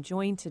Joy. I'm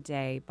joined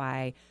today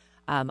by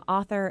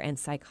author and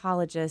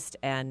psychologist,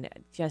 and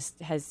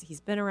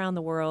he's been around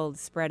the world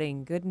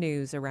spreading good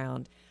news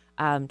around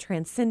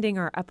transcending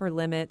our upper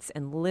limits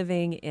and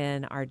living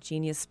in our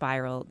genius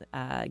spiral,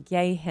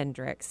 Gay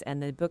Hendricks.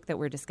 And the book that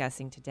we're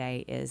discussing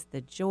today is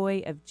The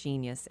Joy of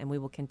Genius, and we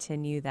will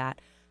continue that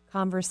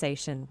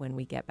conversation when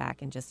we get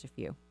back in just a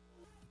few.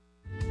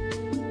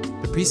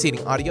 The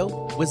preceding audio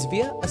was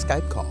via a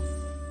Skype call.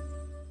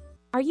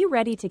 Are you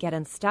ready to get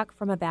unstuck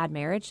from a bad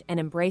marriage and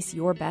embrace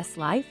your best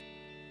life?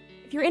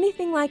 If you're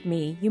anything like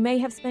me, you may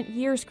have spent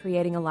years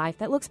creating a life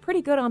that looks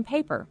pretty good on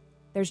paper.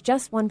 There's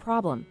just one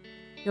problem.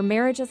 Your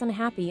marriage is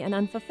unhappy and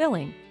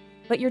unfulfilling,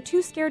 but you're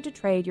too scared to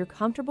trade your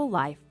comfortable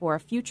life for a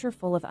future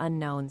full of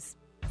unknowns.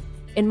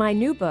 In my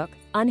new book,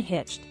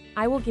 Unhitched,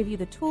 I will give you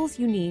the tools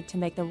you need to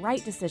make the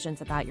right decisions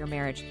about your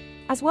marriage,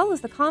 as well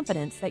as the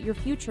confidence that your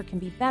future can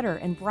be better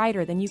and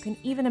brighter than you can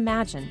even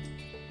imagine.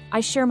 I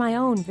share my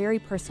own very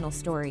personal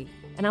story,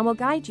 and I will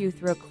guide you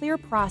through a clear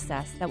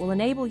process that will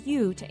enable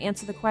you to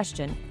answer the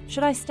question,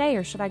 should I stay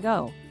or should I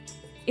go?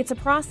 It's a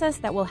process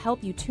that will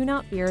help you tune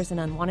out fears and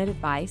unwanted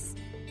advice,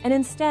 and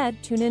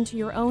instead tune into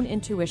your own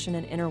intuition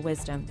and inner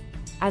wisdom,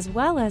 as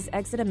well as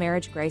exit a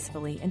marriage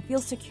gracefully and feel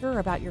secure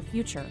about your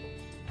future.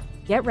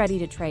 Get ready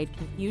to trade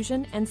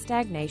confusion and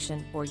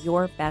stagnation for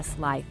your best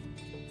life.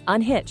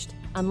 Unhitched,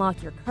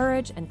 unlock your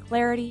courage and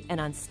clarity and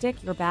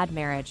unstick your bad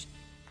marriage.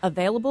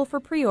 Available for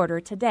pre-order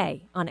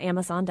today on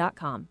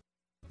Amazon.com.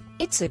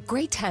 It's a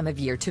great time of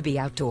year to be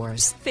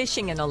outdoors,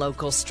 fishing in a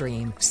local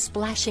stream,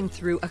 splashing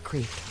through a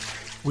creek.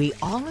 We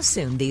all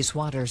assume these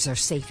waters are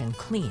safe and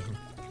clean,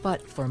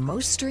 but for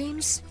most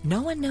streams,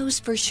 no one knows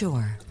for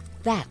sure.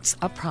 That's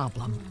a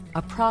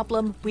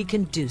problem we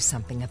can do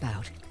something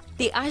about.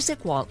 The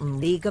Isaac Walton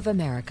League of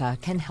America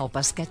can help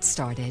us get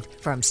started,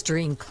 from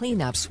stream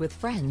cleanups with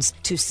friends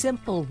to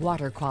simple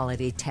water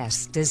quality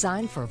tests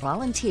designed for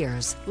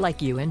volunteers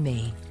like you and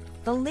me.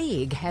 The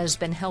League has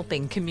been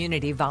helping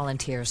community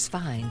volunteers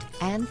find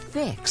and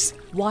fix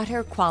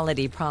water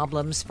quality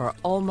problems for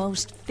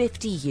almost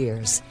 50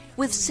 years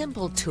with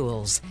simple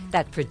tools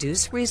that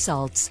produce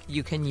results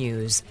you can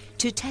use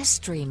to test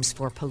streams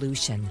for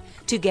pollution,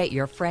 to get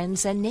your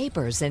friends and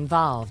neighbors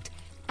involved,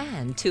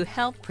 and to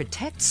help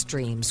protect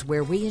streams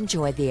where we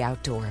enjoy the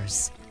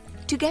outdoors.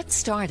 To get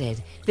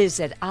started,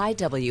 visit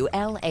iwla.org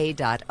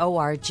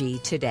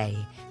today.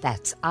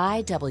 That's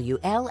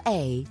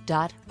iwla.org.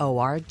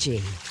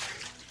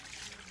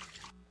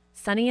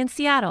 Sunny in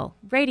Seattle,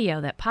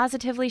 radio that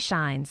positively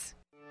shines.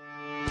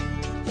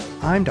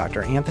 I'm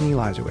Dr. Anthony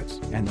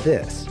Lazowitz, and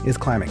this is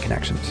Climate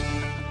Connections.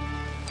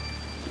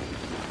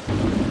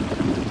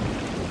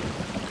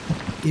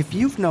 If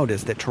you've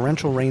noticed that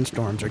torrential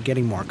rainstorms are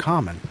getting more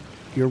common,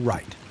 you're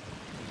right.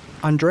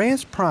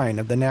 Andreas Prine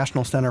of the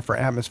National Center for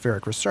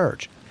Atmospheric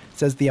Research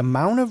says the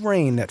amount of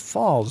rain that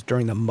falls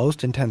during the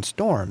most intense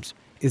storms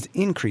is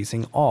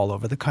increasing all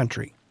over the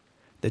country.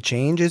 The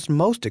change is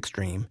most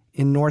extreme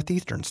in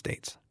northeastern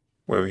states,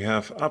 where we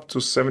have up to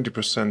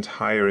 70%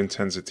 higher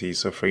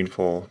intensities of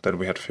rainfall than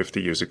we had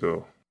 50 years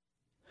ago.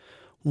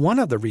 One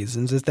of the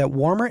reasons is that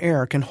warmer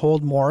air can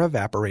hold more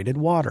evaporated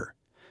water.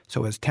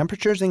 So as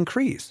temperatures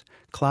increase,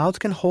 clouds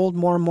can hold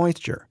more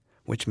moisture,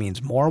 which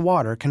means more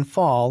water can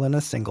fall in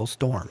a single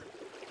storm.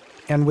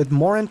 And with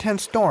more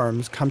intense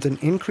storms comes an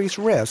increased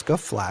risk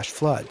of flash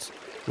floods,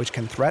 which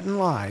can threaten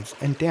lives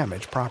and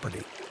damage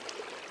property.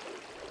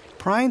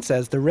 Prine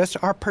says the risks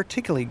are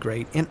particularly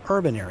great in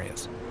urban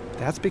areas.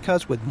 That's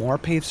because with more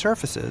paved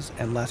surfaces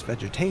and less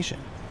vegetation,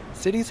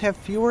 cities have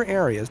fewer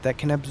areas that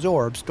can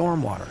absorb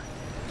stormwater,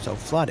 so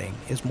flooding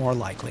is more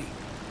likely.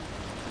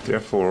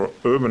 Therefore,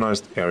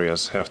 urbanized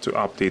areas have to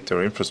update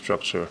their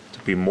infrastructure to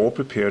be more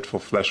prepared for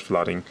flash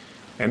flooding,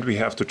 and we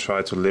have to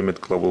try to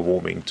limit global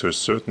warming to a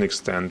certain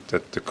extent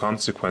that the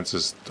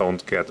consequences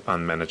don't get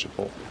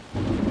unmanageable.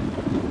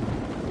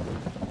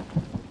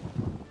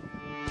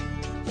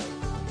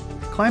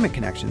 Climate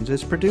Connections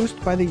is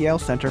produced by the Yale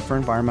Center for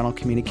Environmental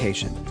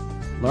Communication.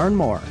 Learn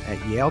more at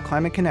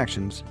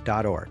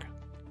yaleclimateconnections.org.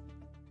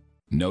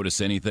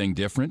 Notice anything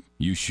different?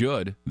 You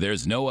should.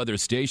 There's no other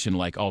station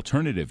like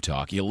Alternative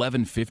Talk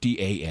 1150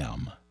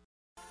 AM.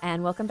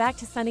 And welcome back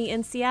to Sunny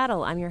in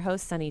Seattle. I'm your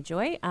host, Sunny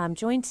Joy. I'm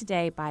joined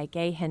today by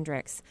Gay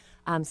Hendricks.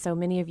 So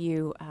many of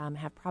you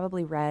have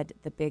probably read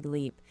The Big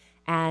Leap.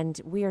 And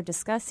we are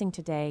discussing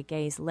today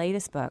Gay's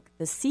latest book,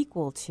 the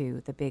sequel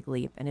to The Big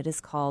Leap, and it is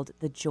called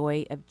The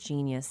Joy of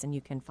Genius, and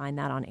you can find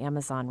that on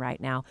Amazon right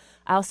now.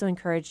 I also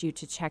encourage you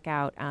to check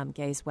out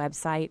Gay's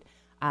website,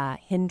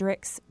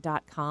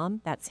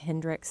 Hendricks.com. That's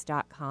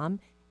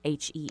Hendricks.com,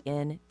 Hendricks,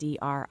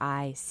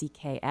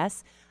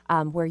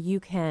 where you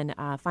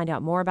can find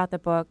out more about the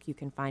book. You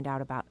can find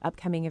out about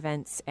upcoming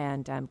events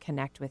and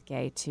connect with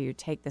Gay to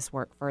take this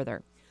work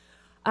further.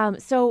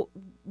 So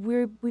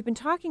we've been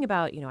talking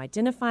about,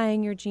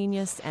 identifying your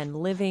genius and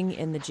living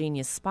in the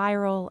genius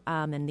spiral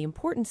and the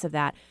importance of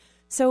that.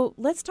 So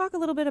let's talk a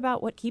little bit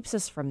about what keeps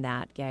us from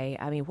that, Gay.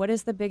 I mean, what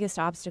is the biggest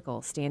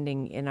obstacle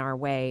standing in our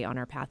way on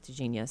our path to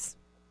genius?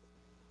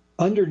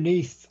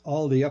 Underneath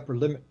all the upper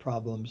limit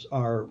problems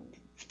are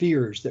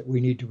fears that we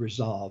need to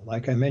resolve.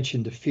 Like I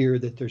mentioned, the fear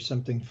that there's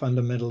something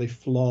fundamentally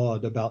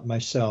flawed about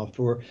myself,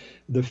 or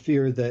the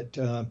fear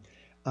that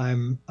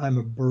I'm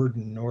a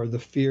burden, or the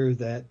fear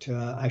that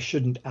I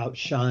shouldn't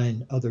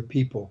outshine other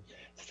people.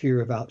 The fear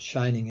of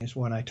outshining is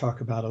one I talk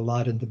about a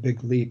lot in The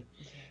Big Leap.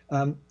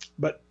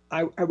 But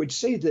I would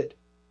say that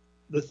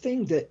the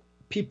thing that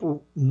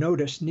people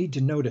need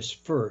to notice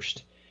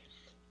first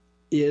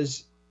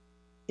is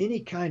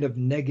any kind of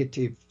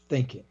negative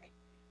thinking.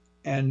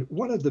 And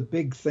one of the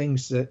big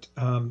things that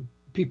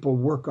people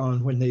work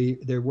on when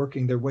they're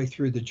working their way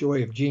through The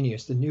Joy of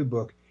Genius, the new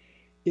book,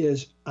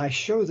 is I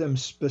show them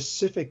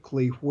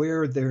specifically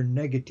where their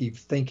negative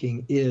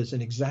thinking is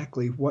and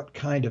exactly what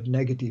kind of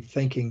negative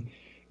thinking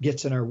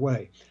gets in our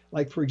way.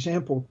 Like, for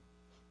example,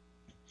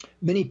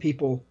 many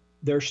people,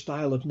 their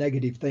style of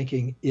negative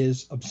thinking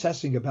is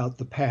obsessing about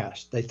the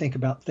past. They think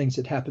about things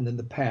that happened in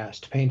the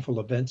past, painful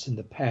events in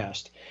the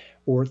past,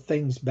 or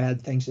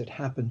bad things that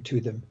happened to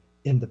them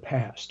in the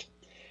past.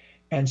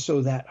 And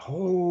so that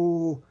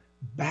whole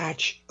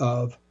batch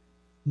of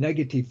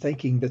negative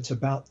thinking that's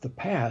about the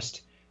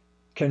past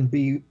can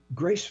be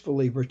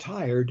gracefully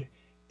retired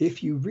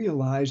if you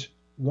realize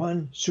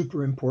one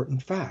super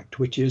important fact,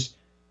 which is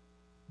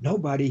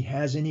nobody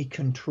has any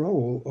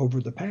control over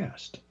the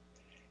past.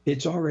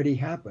 It's already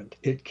happened.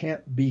 It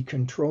can't be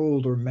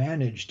controlled or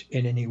managed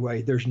in any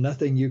way. There's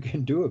nothing you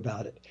can do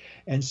about it.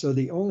 And so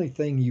the only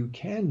thing you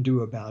can do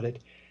about it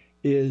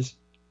is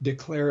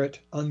declare it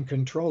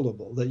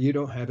uncontrollable, that you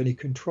don't have any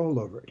control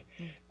over it.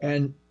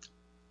 And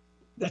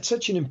that's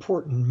such an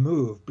important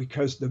move,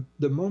 because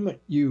the moment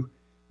you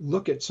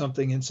look at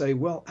something and say,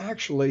 well,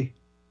 actually,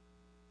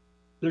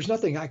 there's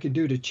nothing I can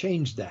do to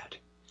change that.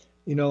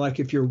 You know, like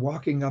if you're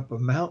walking up a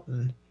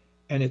mountain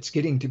and it's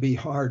getting to be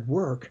hard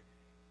work,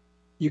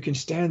 you can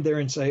stand there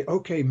and say,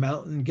 okay,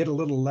 mountain, get a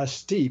little less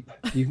steep.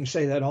 You can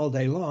say that all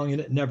day long,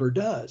 and it never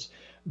does.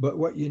 But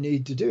what you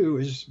need to do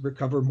is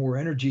recover more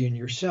energy in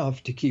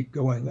yourself to keep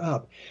going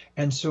up.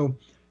 And so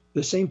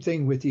the same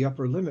thing with the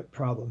upper limit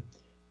problem.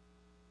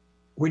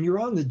 When you're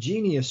on the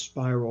genius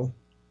spiral,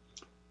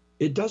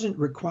 it doesn't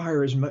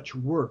require as much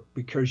work,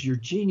 because your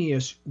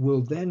genius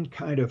will then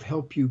kind of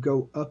help you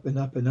go up and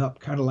up and up,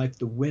 kind of like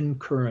the wind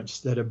currents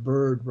that a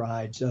bird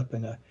rides up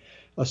in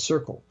a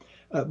circle.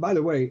 By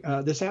the way,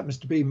 this happens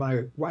to be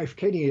my wife,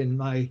 Katie, and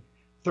my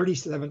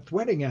 37th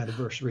wedding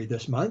anniversary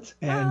this month.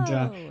 And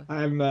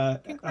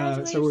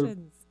so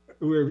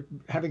we're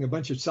having a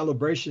bunch of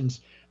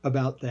celebrations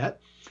about that.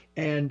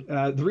 And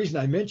the reason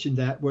I mentioned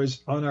that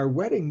was on our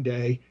wedding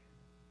day,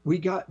 we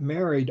got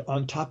married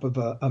on top of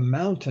a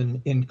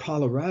mountain in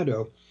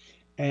Colorado,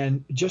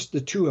 and just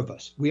the two of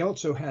us. We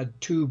also had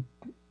two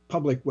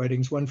public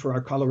weddings, one for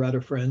our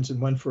Colorado friends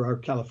and one for our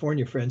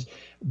California friends.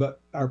 But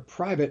our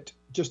private,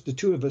 just the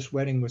two of us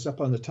wedding was up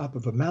on the top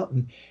of a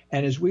mountain.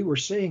 And as we were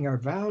saying our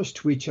vows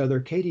to each other,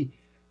 Katie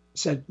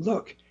said,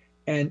 look,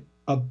 and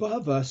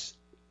above us,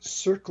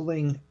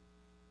 circling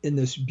in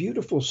this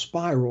beautiful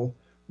spiral,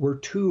 were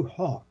two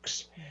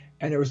hawks.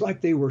 And it was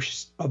like they were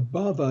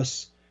above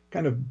us,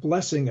 kind of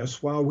blessing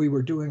us while we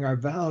were doing our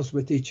vows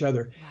with each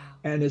other. Wow.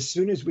 And as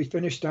soon as we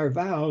finished our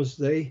vows,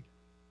 they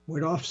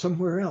went off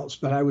somewhere else.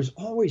 But I was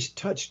always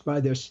touched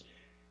by this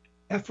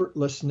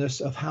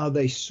effortlessness of how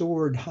they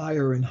soared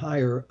higher and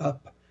higher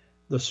up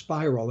the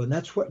spiral. And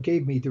that's what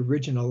gave me the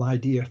original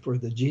idea for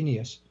the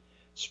genius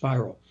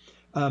spiral.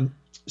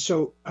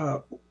 So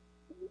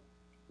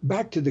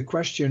back to the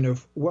question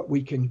of what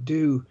we can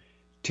do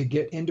to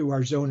get into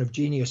our zone of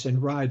genius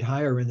and ride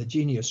higher in the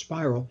genius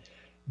spiral.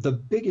 The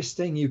biggest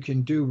thing you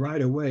can do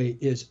right away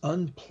is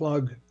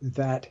unplug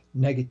that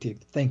negative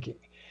thinking.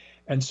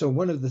 And so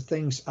one of the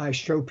things I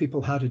show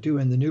people how to do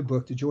in the new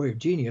book, The Joy of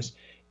Genius,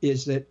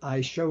 is that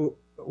I show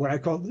what I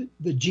call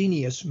the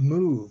genius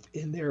move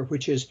in there,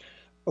 which is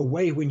a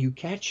way when you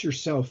catch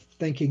yourself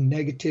thinking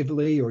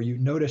negatively, or you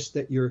notice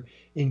that you're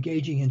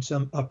engaging in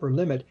some upper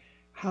limit,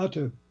 how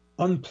to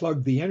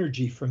unplug the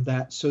energy from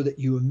that so that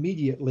you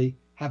immediately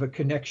have a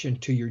connection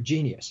to your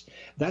genius.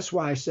 That's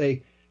why I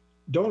say,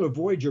 don't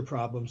avoid your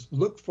problems.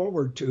 Look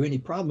forward to any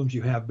problems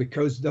you have,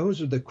 because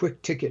those are the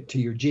quick ticket to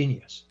your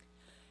genius.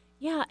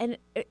 Yeah, and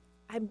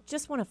I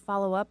just want to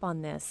follow up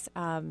on this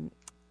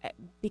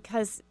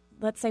because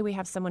let's say we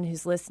have someone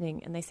who's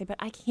listening and they say, but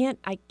I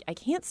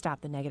can't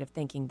stop the negative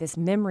thinking. This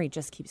memory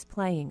just keeps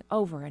playing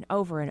over and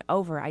over and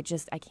over. I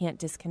can't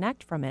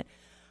disconnect from it.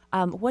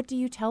 What do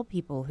you tell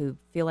people who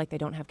feel like they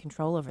don't have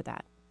control over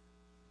that?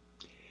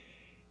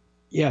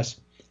 Yes.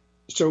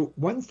 So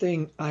one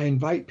thing I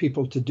invite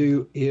people to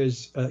do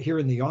is here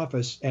in the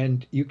office,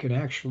 and you can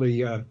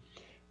actually,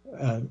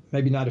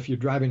 maybe not if you're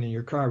driving in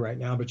your car right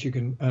now, but you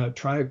can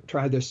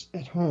try this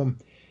at home,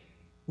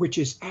 which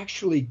is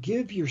actually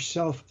give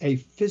yourself a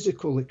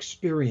physical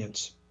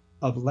experience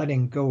of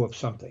letting go of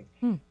something.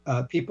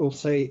 People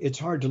say it's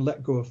hard to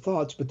let go of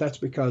thoughts, but that's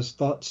because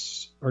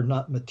thoughts are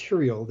not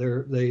material.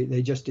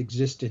 They just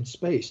exist in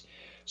space.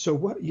 So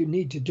what you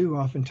need to do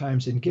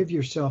oftentimes is give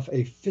yourself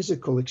a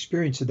physical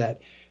experience of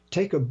that.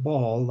 Take a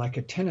ball, like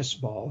a tennis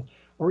ball,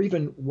 or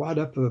even wad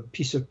up a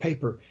piece of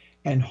paper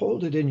and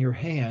hold it in your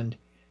hand,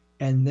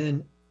 and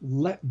then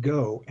let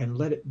go and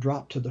let it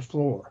drop to the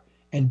floor.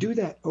 And do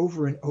that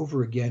over and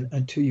over again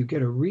until you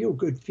get a real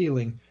good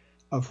feeling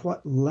of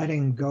what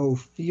letting go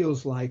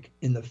feels like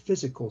in the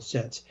physical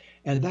sense.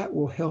 And that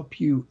will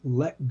help you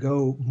let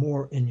go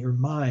more in your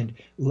mind,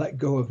 let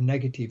go of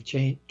negative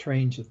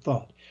trains of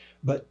thought.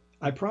 But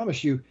I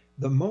promise you,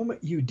 the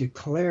moment you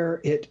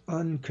declare it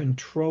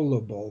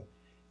uncontrollable,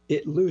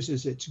 it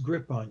loses its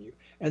grip on you.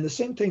 And the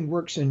same thing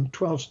works in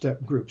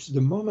 12-step groups. The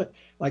moment,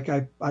 like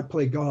I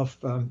play golf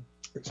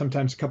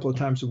sometimes a couple of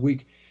times a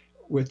week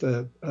with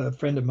a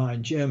friend of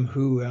mine, Jim,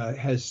 who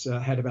has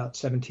had about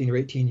 17 or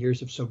 18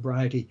 years of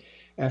sobriety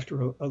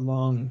after a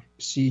long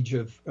siege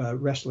of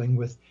wrestling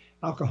with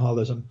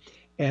alcoholism.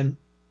 And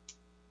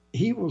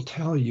he will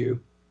tell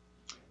you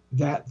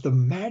that the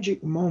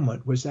magic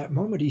moment was that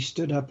moment he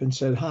stood up and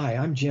said, "Hi,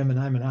 I'm Jim and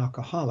I'm an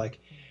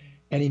alcoholic."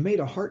 And he made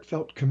a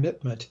heartfelt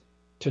commitment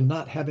to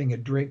not having a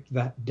drink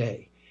that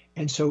day.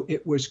 And so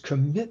it was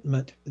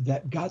commitment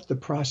that got the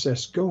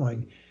process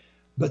going,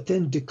 but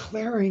then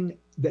declaring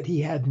that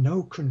he had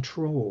no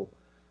control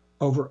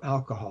over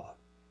alcohol,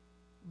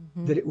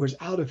 that it was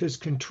out of his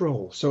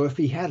control. So if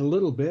he had a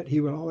little bit, he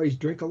would always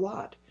drink a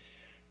lot.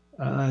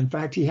 In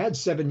fact, he had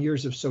 7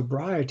 years of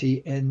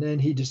sobriety, and then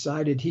he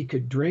decided he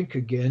could drink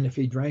again if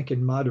he drank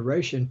in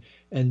moderation,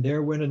 and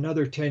there went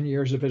another 10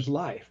 years of his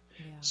life.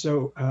 Yeah.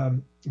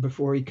 So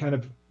before he kind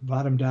of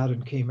bottomed out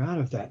and came out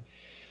of that.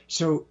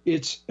 So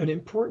it's an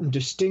important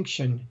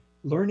distinction,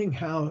 learning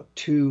how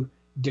to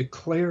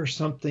declare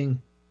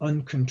something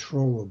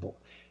uncontrollable.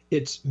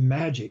 It's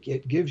magic.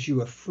 It gives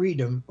you a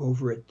freedom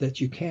over it that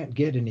you can't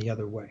get any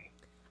other way.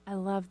 I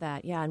love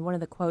that. Yeah, and one of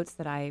the quotes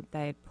that I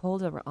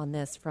pulled over on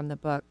this from the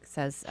book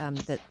says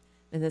that,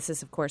 and this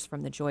is, of course,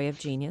 from The Joy of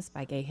Genius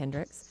by Gay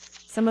Hendricks,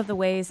 some of the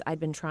ways I'd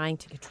been trying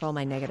to control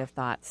my negative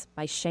thoughts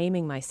by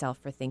shaming myself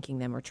for thinking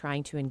them or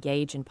trying to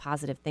engage in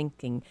positive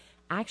thinking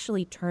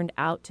actually turned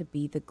out to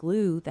be the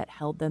glue that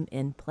held them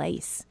in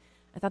place.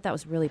 I thought that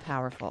was really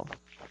powerful.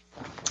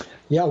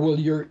 Yeah, well,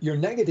 your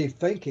negative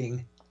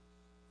thinking,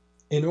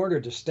 in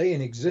order to stay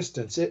in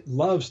existence, it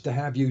loves to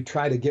have you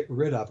try to get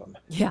rid of them.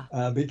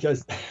 Yeah.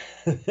 Because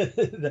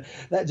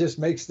that just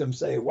makes them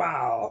say,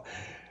 wow,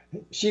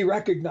 she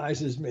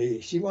recognizes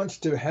me. She wants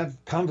to have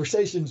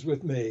conversations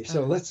with me.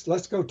 So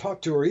let's go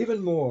talk to her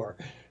even more.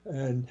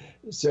 And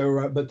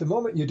so, but the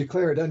moment you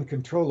declare it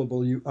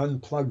uncontrollable, you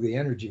unplug the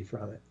energy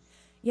from it.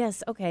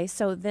 Yes. Okay.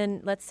 So then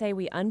let's say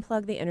we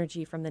unplug the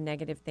energy from the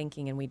negative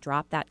thinking and we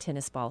drop that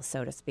tennis ball,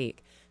 so to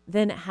speak.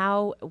 Then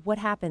what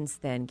happens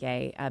then,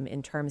 Gay,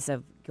 in terms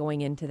of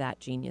going into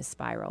that genius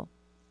spiral?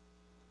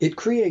 It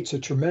creates a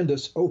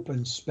tremendous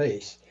open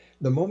space.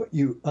 The moment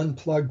you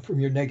unplug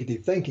from your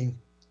negative thinking,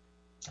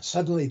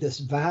 suddenly this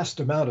vast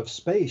amount of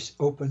space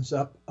opens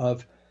up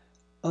of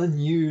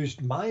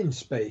unused mind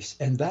space.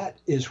 And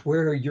that is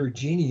where your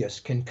genius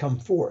can come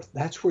forth.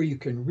 That's where you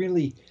can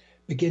really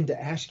begin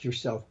to ask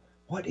yourself,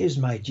 what is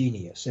my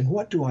genius and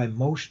what do I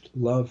most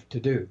love to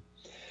do?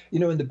 You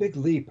know, in The Big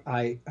Leap,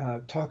 I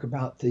talk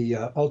about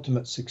the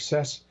ultimate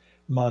success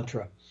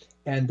mantra.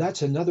 And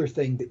that's another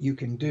thing that you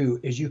can do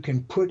is you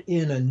can put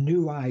in a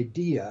new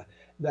idea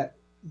that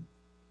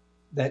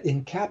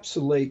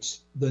encapsulates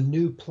the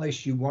new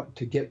place you want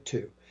to get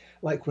to.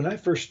 Like when I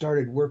first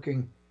started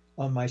working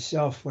on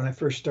myself, when I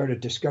first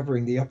started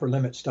discovering the upper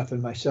limit stuff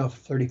in myself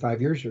 35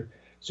 years or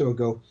so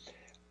ago,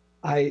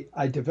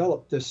 I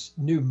developed this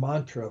new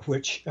mantra,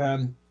 which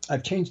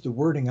I've changed the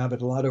wording of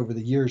it a lot over the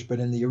years,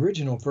 but in the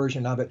original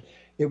version of it,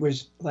 it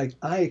was like,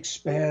 I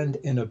expand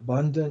in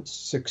abundance,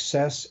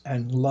 success,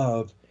 and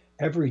love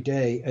every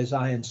day as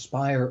I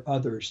inspire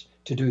others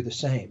to do the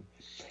same.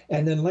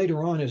 And then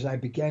later on, as I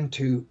began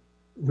to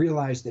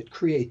realize that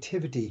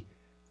creativity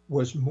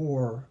was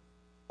more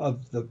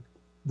of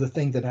the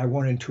thing that I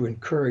wanted to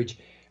encourage,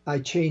 I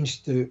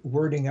changed the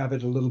wording of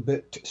it a little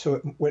bit so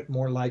it went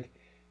more like,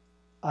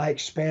 I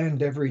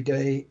expand every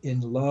day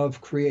in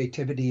love,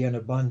 creativity, and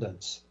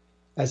abundance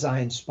as I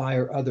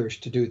inspire others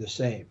to do the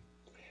same.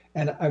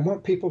 And I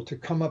want people to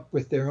come up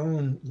with their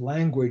own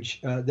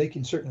language. They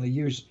can certainly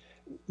use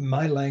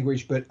my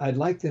language, but I'd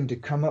like them to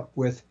come up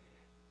with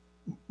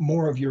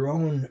more of your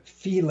own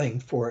feeling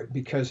for it,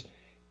 because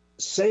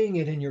saying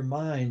it in your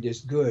mind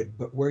is good,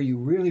 but where you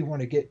really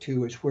want to get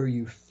to is where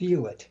you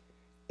feel it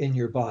in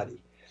your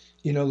body.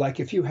 You know, like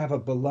if you have a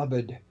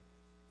beloved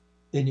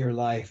in your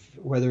life,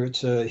 whether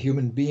it's a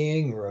human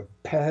being or a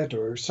pet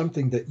or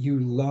something that you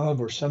love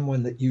or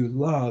someone that you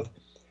love,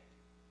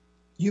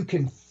 you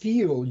can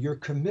feel your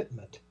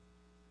commitment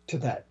to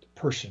that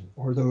person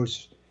or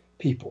those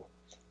people.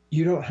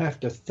 You don't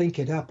have to think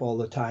it up all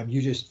the time. You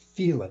just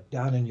feel it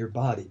down in your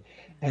body.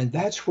 And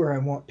that's where I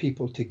want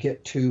people to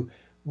get to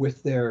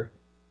with their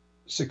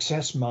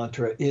success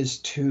mantra, is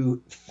to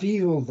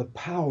feel the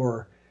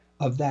power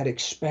of that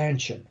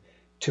expansion,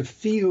 to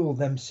feel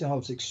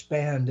themselves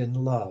expand in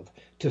love,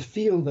 to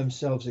feel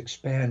themselves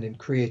expand in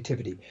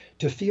creativity,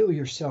 to feel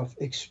yourself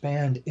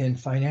expand in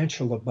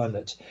financial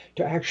abundance,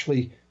 to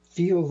actually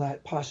feel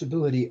that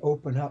possibility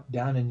open up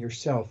down in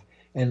yourself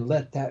and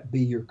let that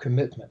be your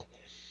commitment.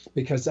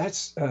 Because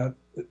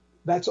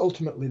that's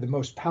ultimately the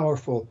most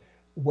powerful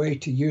way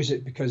to use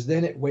it, because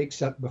then it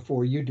wakes up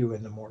before you do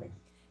in the morning.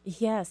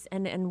 Yes,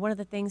 and one of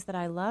the things that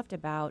I loved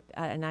about,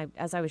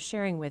 as I was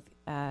sharing with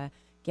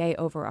Gay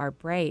over our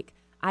break,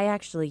 I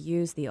actually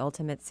use the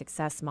ultimate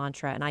success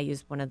mantra, and I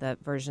use one of the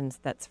versions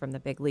that's from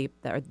The Big Leap,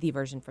 or the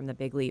version from The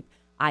Big Leap.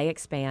 I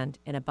expand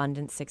in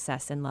abundant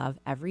success and love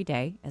every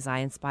day as I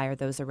inspire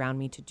those around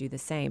me to do the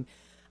same.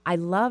 I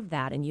love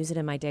that and use it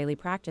in my daily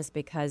practice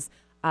because,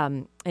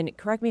 and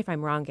correct me if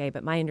I'm wrong, Gay,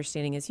 but my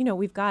understanding is,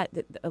 we've got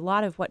a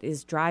lot of what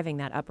is driving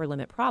that upper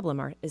limit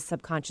problem is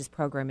subconscious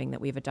programming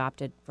that we've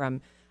adopted from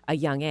a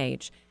young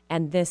age.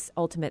 And this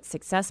ultimate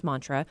success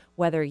mantra,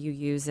 whether you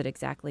use it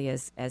exactly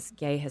as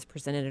Gay has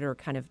presented it or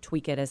kind of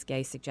tweak it as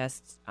Gay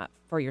suggests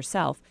for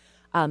yourself,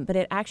 but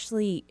it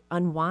actually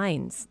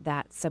unwinds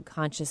that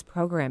subconscious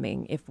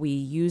programming if we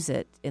use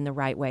it in the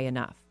right way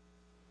enough.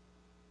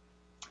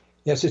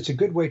 Yes, it's a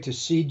good way to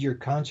seed your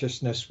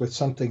consciousness with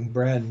something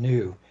brand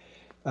new,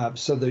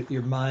 so that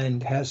your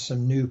mind has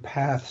some new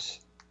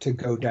paths to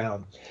go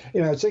down.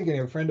 I was thinking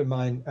of a friend of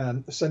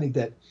mine, Sonny,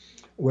 that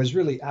was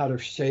really out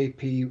of shape.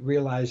 He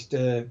realized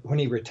when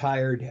he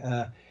retired,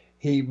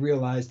 he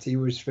realized he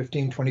was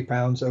 15, 20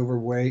 pounds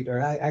overweight, or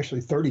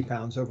actually 30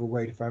 pounds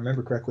overweight, if I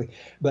remember correctly.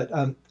 But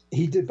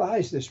he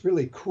devised this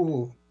really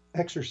cool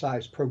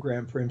exercise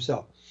program for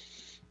himself.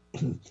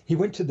 He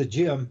went to the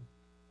gym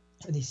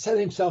And he set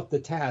himself the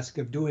task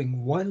of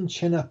doing 1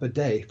 chin-up a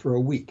day for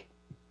a week.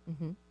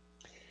 Mm-hmm.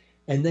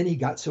 And then he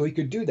got so he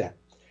could do that.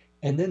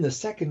 And then the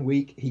second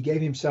week, he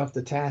gave himself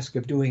the task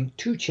of doing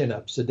 2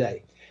 chin-ups a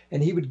day.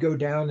 And he would go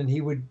down and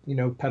he would,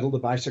 pedal the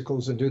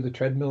bicycles and do the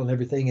treadmill and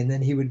everything. And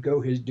then he would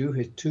do his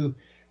 2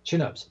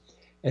 chin-ups.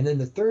 And then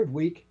the third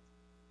week,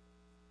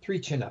 3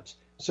 chin-ups.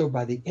 So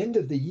by the end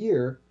of the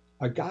year,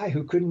 a guy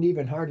who couldn't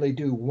even hardly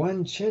do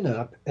 1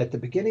 chin-up at the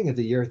beginning of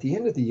the year, at the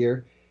end of the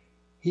year,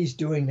 he's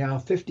doing now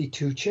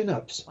 52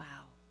 chin-ups. Wow.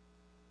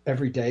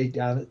 Every day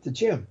down at the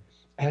gym.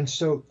 And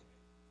so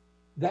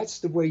that's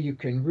the way you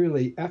can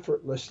really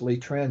effortlessly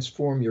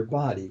transform your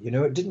body.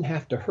 It didn't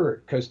have to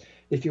hurt, because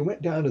if you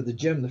went down to the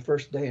gym the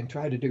first day and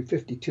tried to do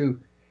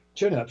 52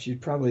 chin-ups,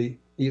 you'd probably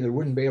either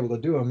wouldn't be able to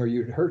do them or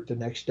you'd hurt the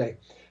next day.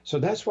 So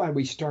that's why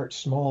we start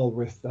small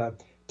with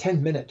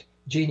 10-minute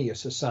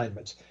Genius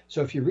assignments.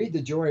 So if you read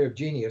The Joy of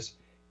Genius,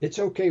 it's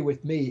okay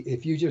with me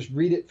if you just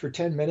read it for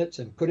 10 minutes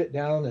and put it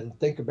down and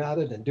think about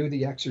it and do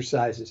the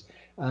exercises.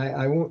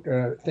 I won't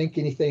think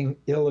anything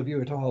ill of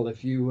you at all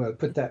if you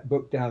put that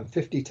book down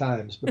 50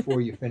 times before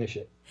you finish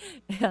it.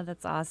 Yeah,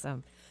 that's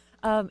awesome.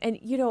 And,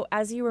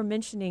 as you were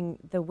mentioning,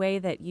 the way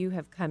that you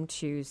have come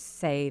to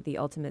say the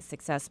ultimate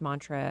success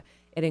mantra,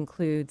 it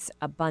includes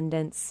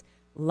abundance,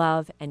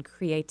 love, and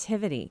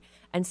creativity.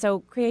 And so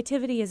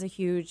creativity is a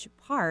huge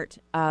part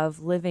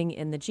of living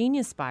in the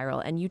genius spiral.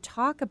 And you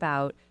talk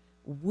about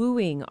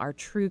wooing our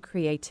true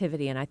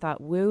creativity. And I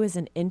thought woo is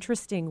an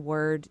interesting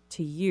word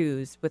to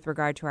use with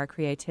regard to our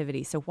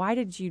creativity. So why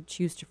did you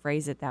choose to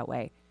phrase it that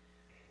way?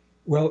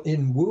 Well,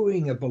 in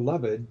wooing a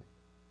beloved,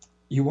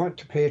 you want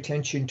to pay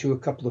attention to a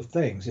couple of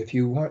things. If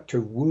you want to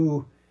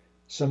woo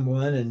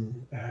someone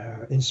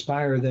and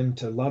inspire them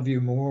to love you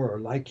more or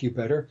like you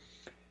better,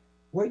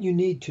 what you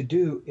need to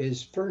do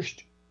is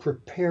first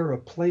prepare a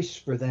place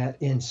for that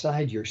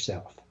inside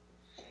yourself.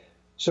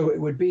 So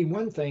it would be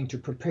one thing to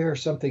prepare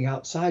something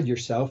outside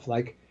yourself,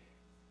 like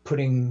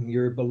putting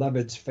your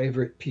beloved's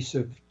favorite piece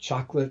of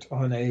chocolate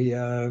on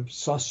a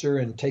saucer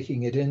and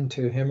taking it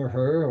into him or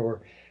her,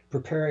 or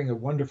preparing a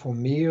wonderful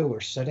meal,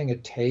 or setting a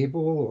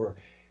table, or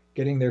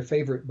getting their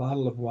favorite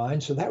bottle of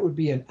wine. So that would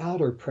be an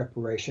outer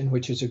preparation,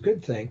 which is a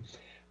good thing.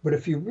 But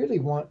if you really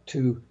want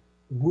to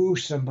woo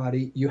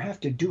somebody, you have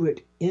to do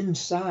it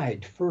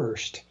inside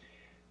first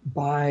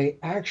by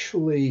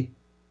actually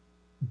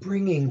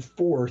bringing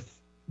forth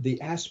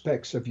the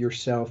aspects of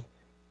yourself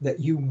that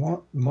you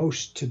want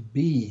most to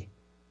be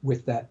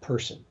with that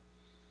person.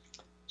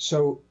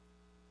 So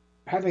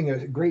having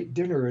a great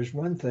dinner is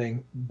one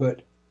thing,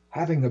 but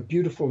having a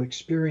beautiful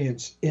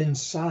experience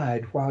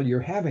inside while you're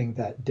having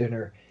that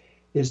dinner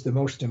is the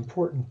most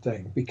important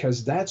thing,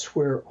 because that's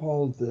where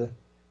all the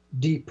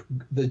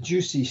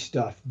juicy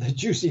stuff, the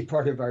juicy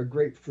part of our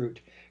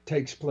grapefruit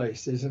takes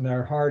place, is in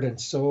our heart and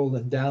soul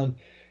and down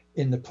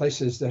in the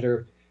places that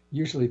are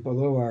usually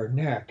below our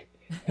neck.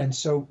 And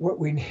so what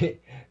we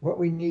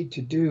need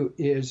to do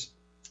is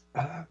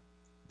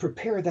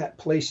prepare that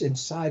place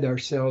inside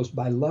ourselves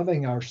by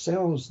loving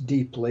ourselves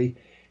deeply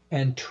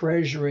and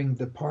treasuring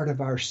the part of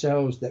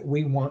ourselves that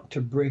we want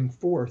to bring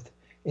forth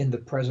in the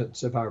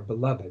presence of our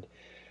beloved.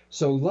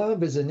 So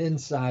love is an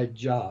inside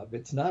job.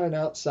 It's not an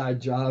outside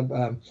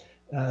job.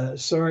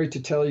 Sorry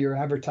to tell your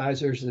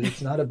advertisers that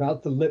it's not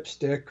about the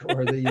lipstick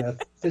or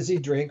the fizzy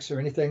drinks or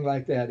anything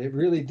like that. It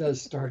really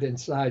does start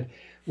inside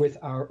with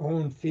our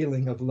own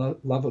feeling of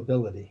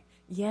lovability.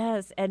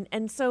 Yes,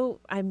 and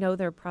so I know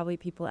there are probably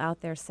people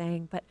out there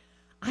saying, but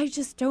I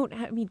just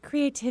don't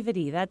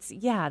creativity, that's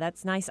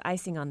nice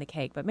icing on the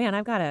cake, but man,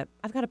 I've got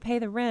to pay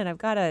the rent. I've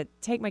got to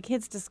take my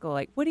kids to school.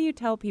 Like, what do you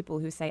tell people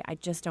who say, I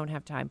just don't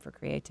have time for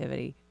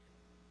creativity?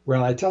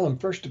 Well, I tell them,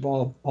 first of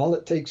all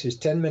it takes is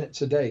 10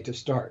 minutes a day to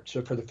start.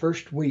 So for the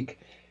first week,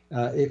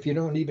 if you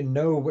don't even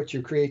know what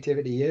your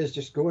creativity is,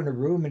 just go in a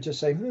room and just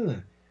say,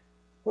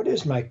 what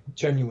is my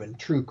genuine,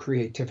 true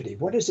creativity?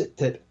 What is it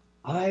that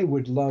I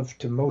would love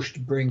to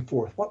most bring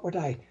forth? What would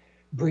I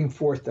bring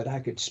forth that I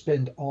could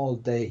spend all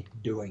day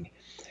doing?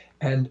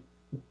 And,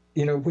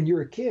 when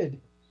you're a kid,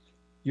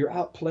 you're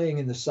out playing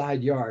in the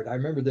side yard. I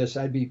remember this.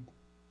 I'd be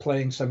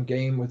playing some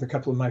game with a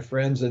couple of my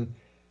friends, and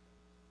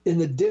in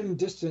the dim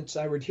distance,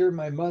 I would hear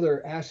my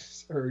mother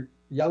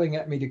yelling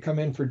at me to come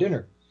in for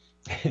dinner.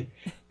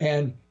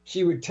 And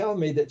she would tell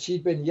me that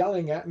she'd been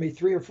yelling at me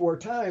 3 or 4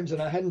 times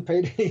and I hadn't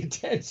paid any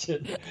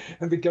attention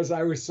because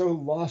I was so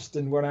lost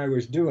in what I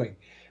was doing.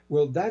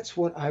 Well, that's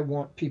what I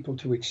want people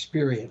to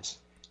experience,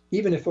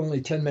 even if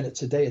only 10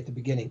 minutes a day at the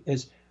beginning,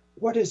 is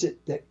what is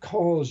it that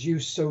calls you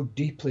so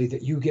deeply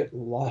that you get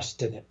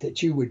lost in it,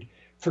 that you would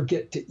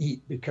forget to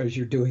eat because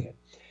you're doing it?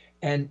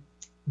 And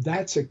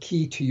that's a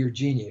key to your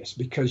genius,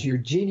 because your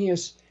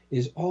genius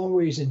is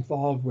always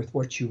involved with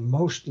what you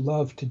most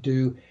love to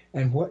do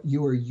and what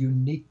you are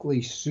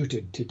uniquely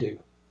suited to do.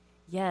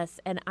 Yes,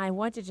 and I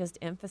want to just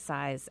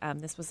emphasize,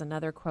 this was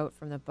another quote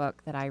from the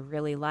book that I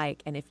really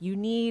like, and if you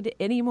need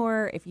any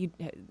more, if you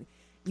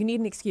need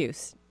an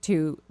excuse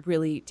to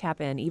really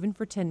tap in, even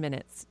for 10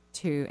 minutes,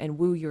 and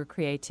woo your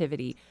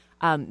creativity,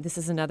 this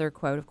is another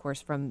quote, of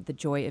course, from The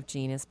Joy of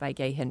Genius by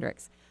Gay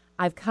Hendricks.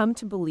 I've come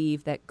to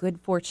believe that good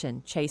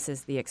fortune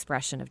chases the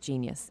expression of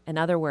genius. In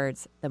other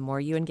words, the more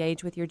you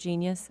engage with your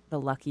genius, the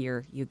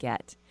luckier you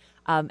get.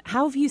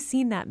 How have you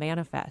seen that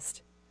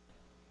manifest?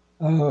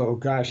 Oh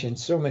gosh, in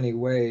so many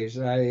ways.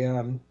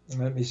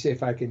 Let me see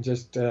if I can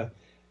just.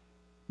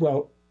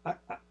 Well,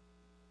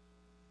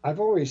 I've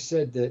always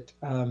said that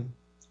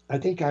I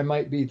think I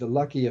might be the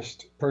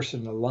luckiest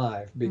person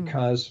alive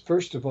because,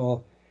 first of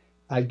all,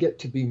 I get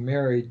to be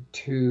married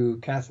to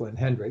Kathleen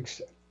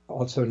Hendricks,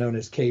 also known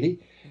as Katie.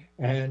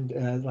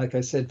 And like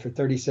I said, for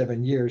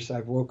 37 years,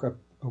 I've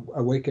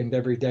awakened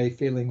every day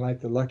feeling like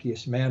the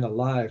luckiest man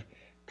alive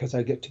because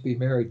I get to be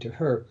married to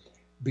her.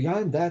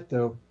 Beyond that,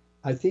 though,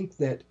 I think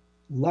that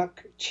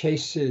luck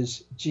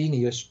chases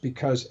genius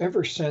because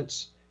ever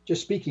since,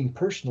 just speaking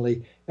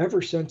personally,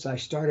 ever since I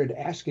started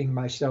asking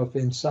myself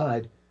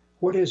inside,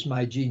 what is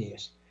my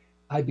genius?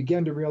 I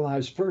began to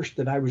realize first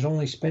that I was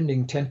only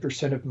spending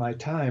 10% of my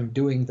time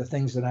doing the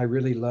things that I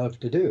really love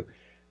to do.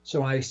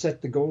 So I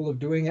set the goal of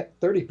doing it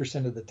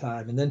 30% of the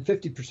time and then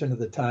 50% of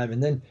the time.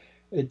 And then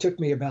it took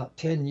me about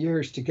 10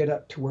 years to get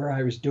up to where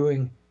I was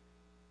doing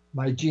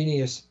my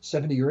genius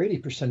 70 or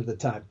 80% of the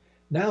time.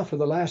 Now, for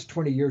the last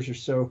 20 years or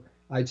so,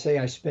 I'd say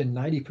I spend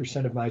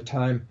 90% of my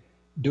time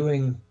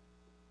doing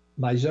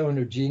my zone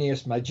of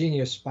genius, my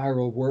genius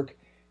spiral work.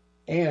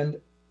 And,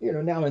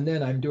 now and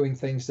then I'm doing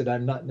things that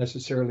I'm not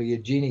necessarily a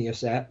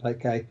genius at.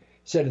 Like I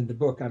said in the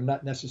book, I'm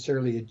not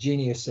necessarily a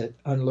genius at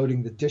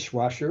unloading the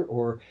dishwasher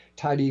or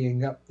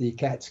tidying up the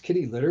cat's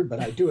kitty litter, but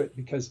I do it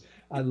because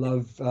I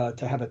love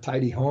to have a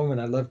tidy home and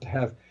I love to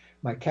have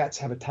my cats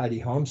have a tidy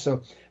home.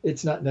 So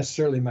it's not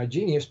necessarily my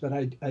genius, but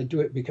I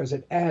do it because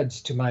it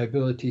adds to my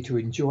ability to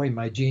enjoy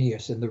my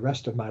genius in the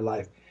rest of my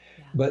life.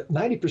 Yeah. But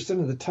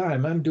 90% of the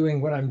time I'm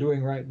doing what I'm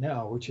doing right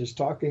now, which is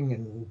talking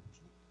and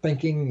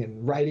thinking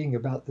and writing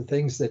about the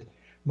things that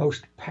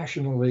most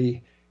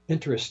passionately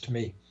interest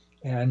me.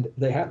 And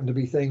they happen to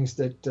be things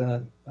that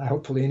I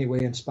hopefully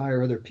anyway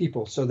inspire other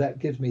people. So that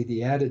gives me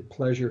the added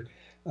pleasure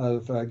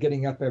of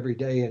getting up every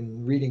day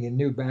and reading a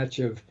new batch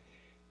of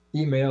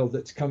email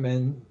that's come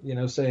in,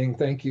 saying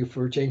thank you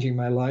for changing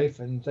my life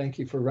and thank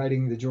you for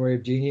writing The Joy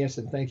of Genius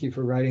and thank you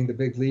for writing The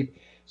Big Leap.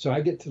 So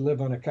I get to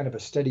live on a kind of a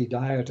steady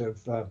diet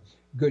of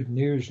good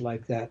news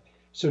like that.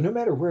 So no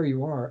matter where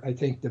you are, I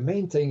think the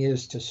main thing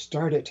is to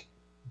start it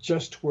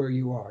just where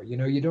you are.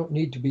 You don't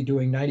need to be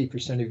doing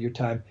 90% of your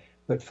time,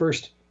 but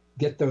first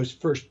get those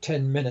first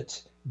 10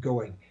 minutes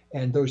going.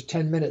 And those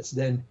 10 minutes,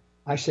 then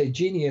I say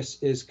genius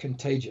is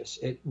contagious.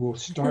 It will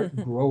start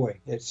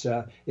growing.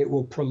 It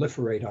will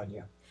proliferate on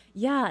you.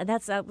 Yeah,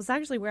 that's was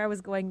actually where I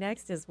was going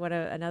next. Is what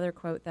another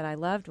quote that I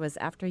loved was,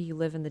 after you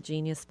live in the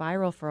genius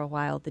spiral for a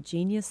while, the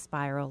genius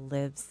spiral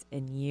lives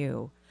in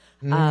you.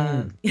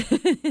 How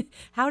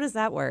does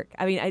that work?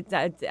 I mean,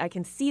 I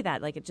can see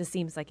that. Like, it just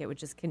seems like it would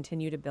just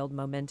continue to build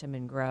momentum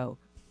and grow.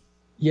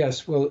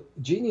 Yes, well,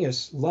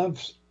 genius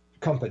loves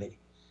company.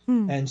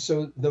 And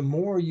so the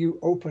more you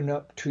open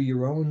up to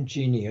your own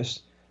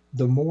genius,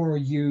 the more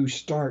you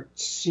start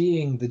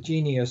seeing the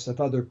genius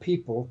of other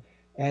people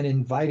and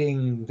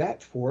inviting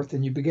that forth,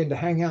 and you begin to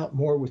hang out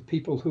more with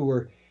people who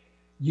are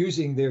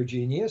using their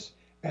genius,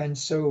 and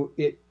so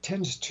it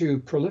tends to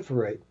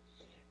proliferate.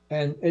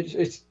 And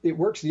it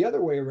works the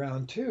other way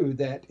around too,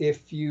 that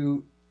if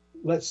you,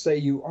 let's say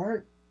you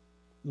aren't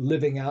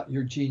living out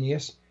your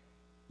genius,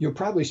 you'll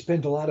probably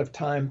spend a lot of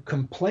time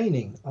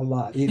complaining a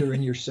lot, either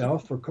in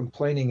yourself or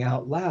complaining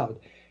out loud.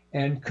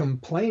 And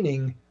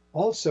complaining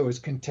also is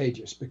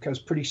contagious because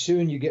pretty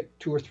soon you get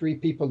 2 or 3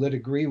 people that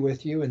agree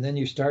with you, and then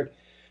you start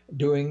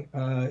doing,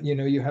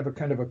 you have a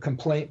kind of a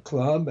complaint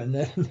club, and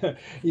then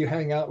you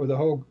hang out with a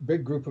whole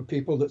big group of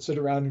people that sit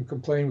around and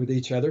complain with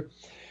each other.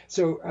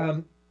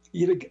 So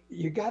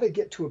you got to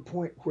get to a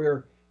point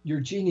where your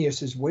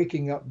genius is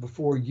waking up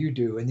before you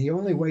do. And the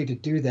only way to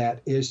do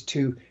that is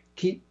to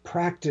keep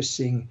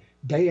practicing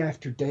day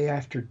after day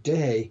after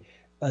day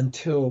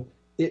until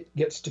it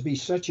gets to be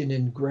such an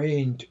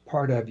ingrained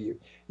part of you.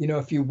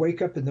 If you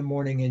wake up in the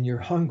morning and you're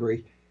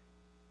hungry,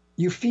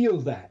 you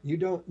feel that. You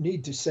don't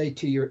need to say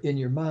in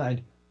your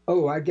mind,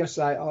 oh, I guess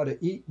I ought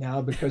to eat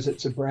now because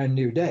it's a brand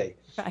new day.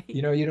 Right.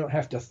 You don't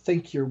have to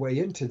think your way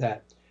into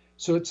that.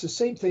 So it's the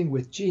same thing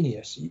with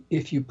genius.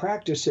 If you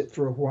practice it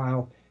for a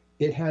while,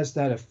 it has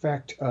that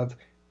effect of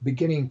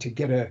beginning to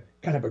get a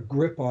kind of a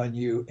grip on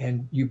you,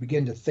 and you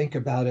begin to think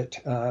about it,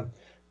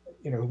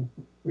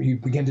 you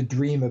begin to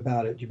dream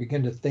about it, you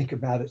begin to think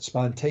about it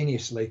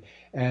spontaneously.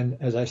 And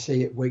as I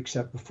say, it wakes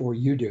up before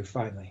you do,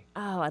 finally.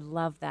 Oh, I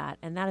love that.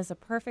 And that is a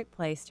perfect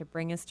place to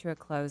bring us to a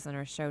close on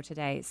our show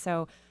today.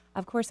 So,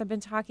 of course, I've been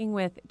talking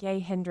with Gay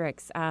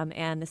Hendricks,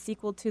 and the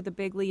sequel to The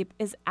Big Leap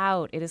is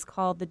out. It is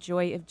called The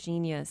Joy of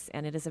Genius,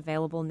 and it is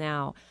available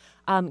now.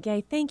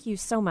 Gay, thank you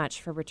so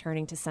much for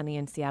returning to Sunny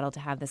in Seattle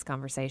to have this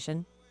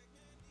conversation.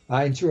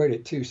 I enjoyed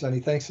it too, Sunny.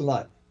 Thanks a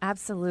lot.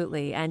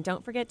 Absolutely. And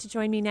don't forget to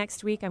join me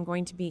next week. I'm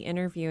going to be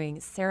interviewing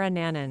Sarah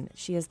Nannen.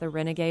 She is the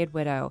Renegade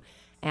Widow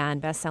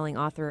and best-selling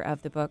author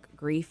of the book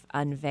Grief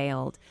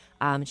Unveiled.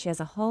 She has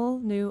a whole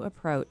new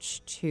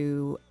approach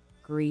to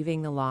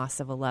grieving the loss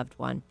of a loved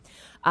one.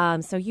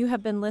 So you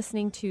have been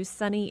listening to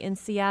Sunny in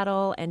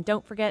Seattle, and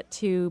don't forget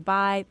to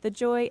buy The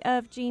Joy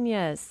of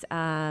Genius.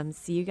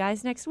 See you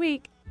guys next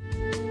week.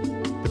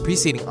 The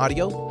preceding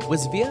audio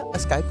was via a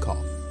Skype call.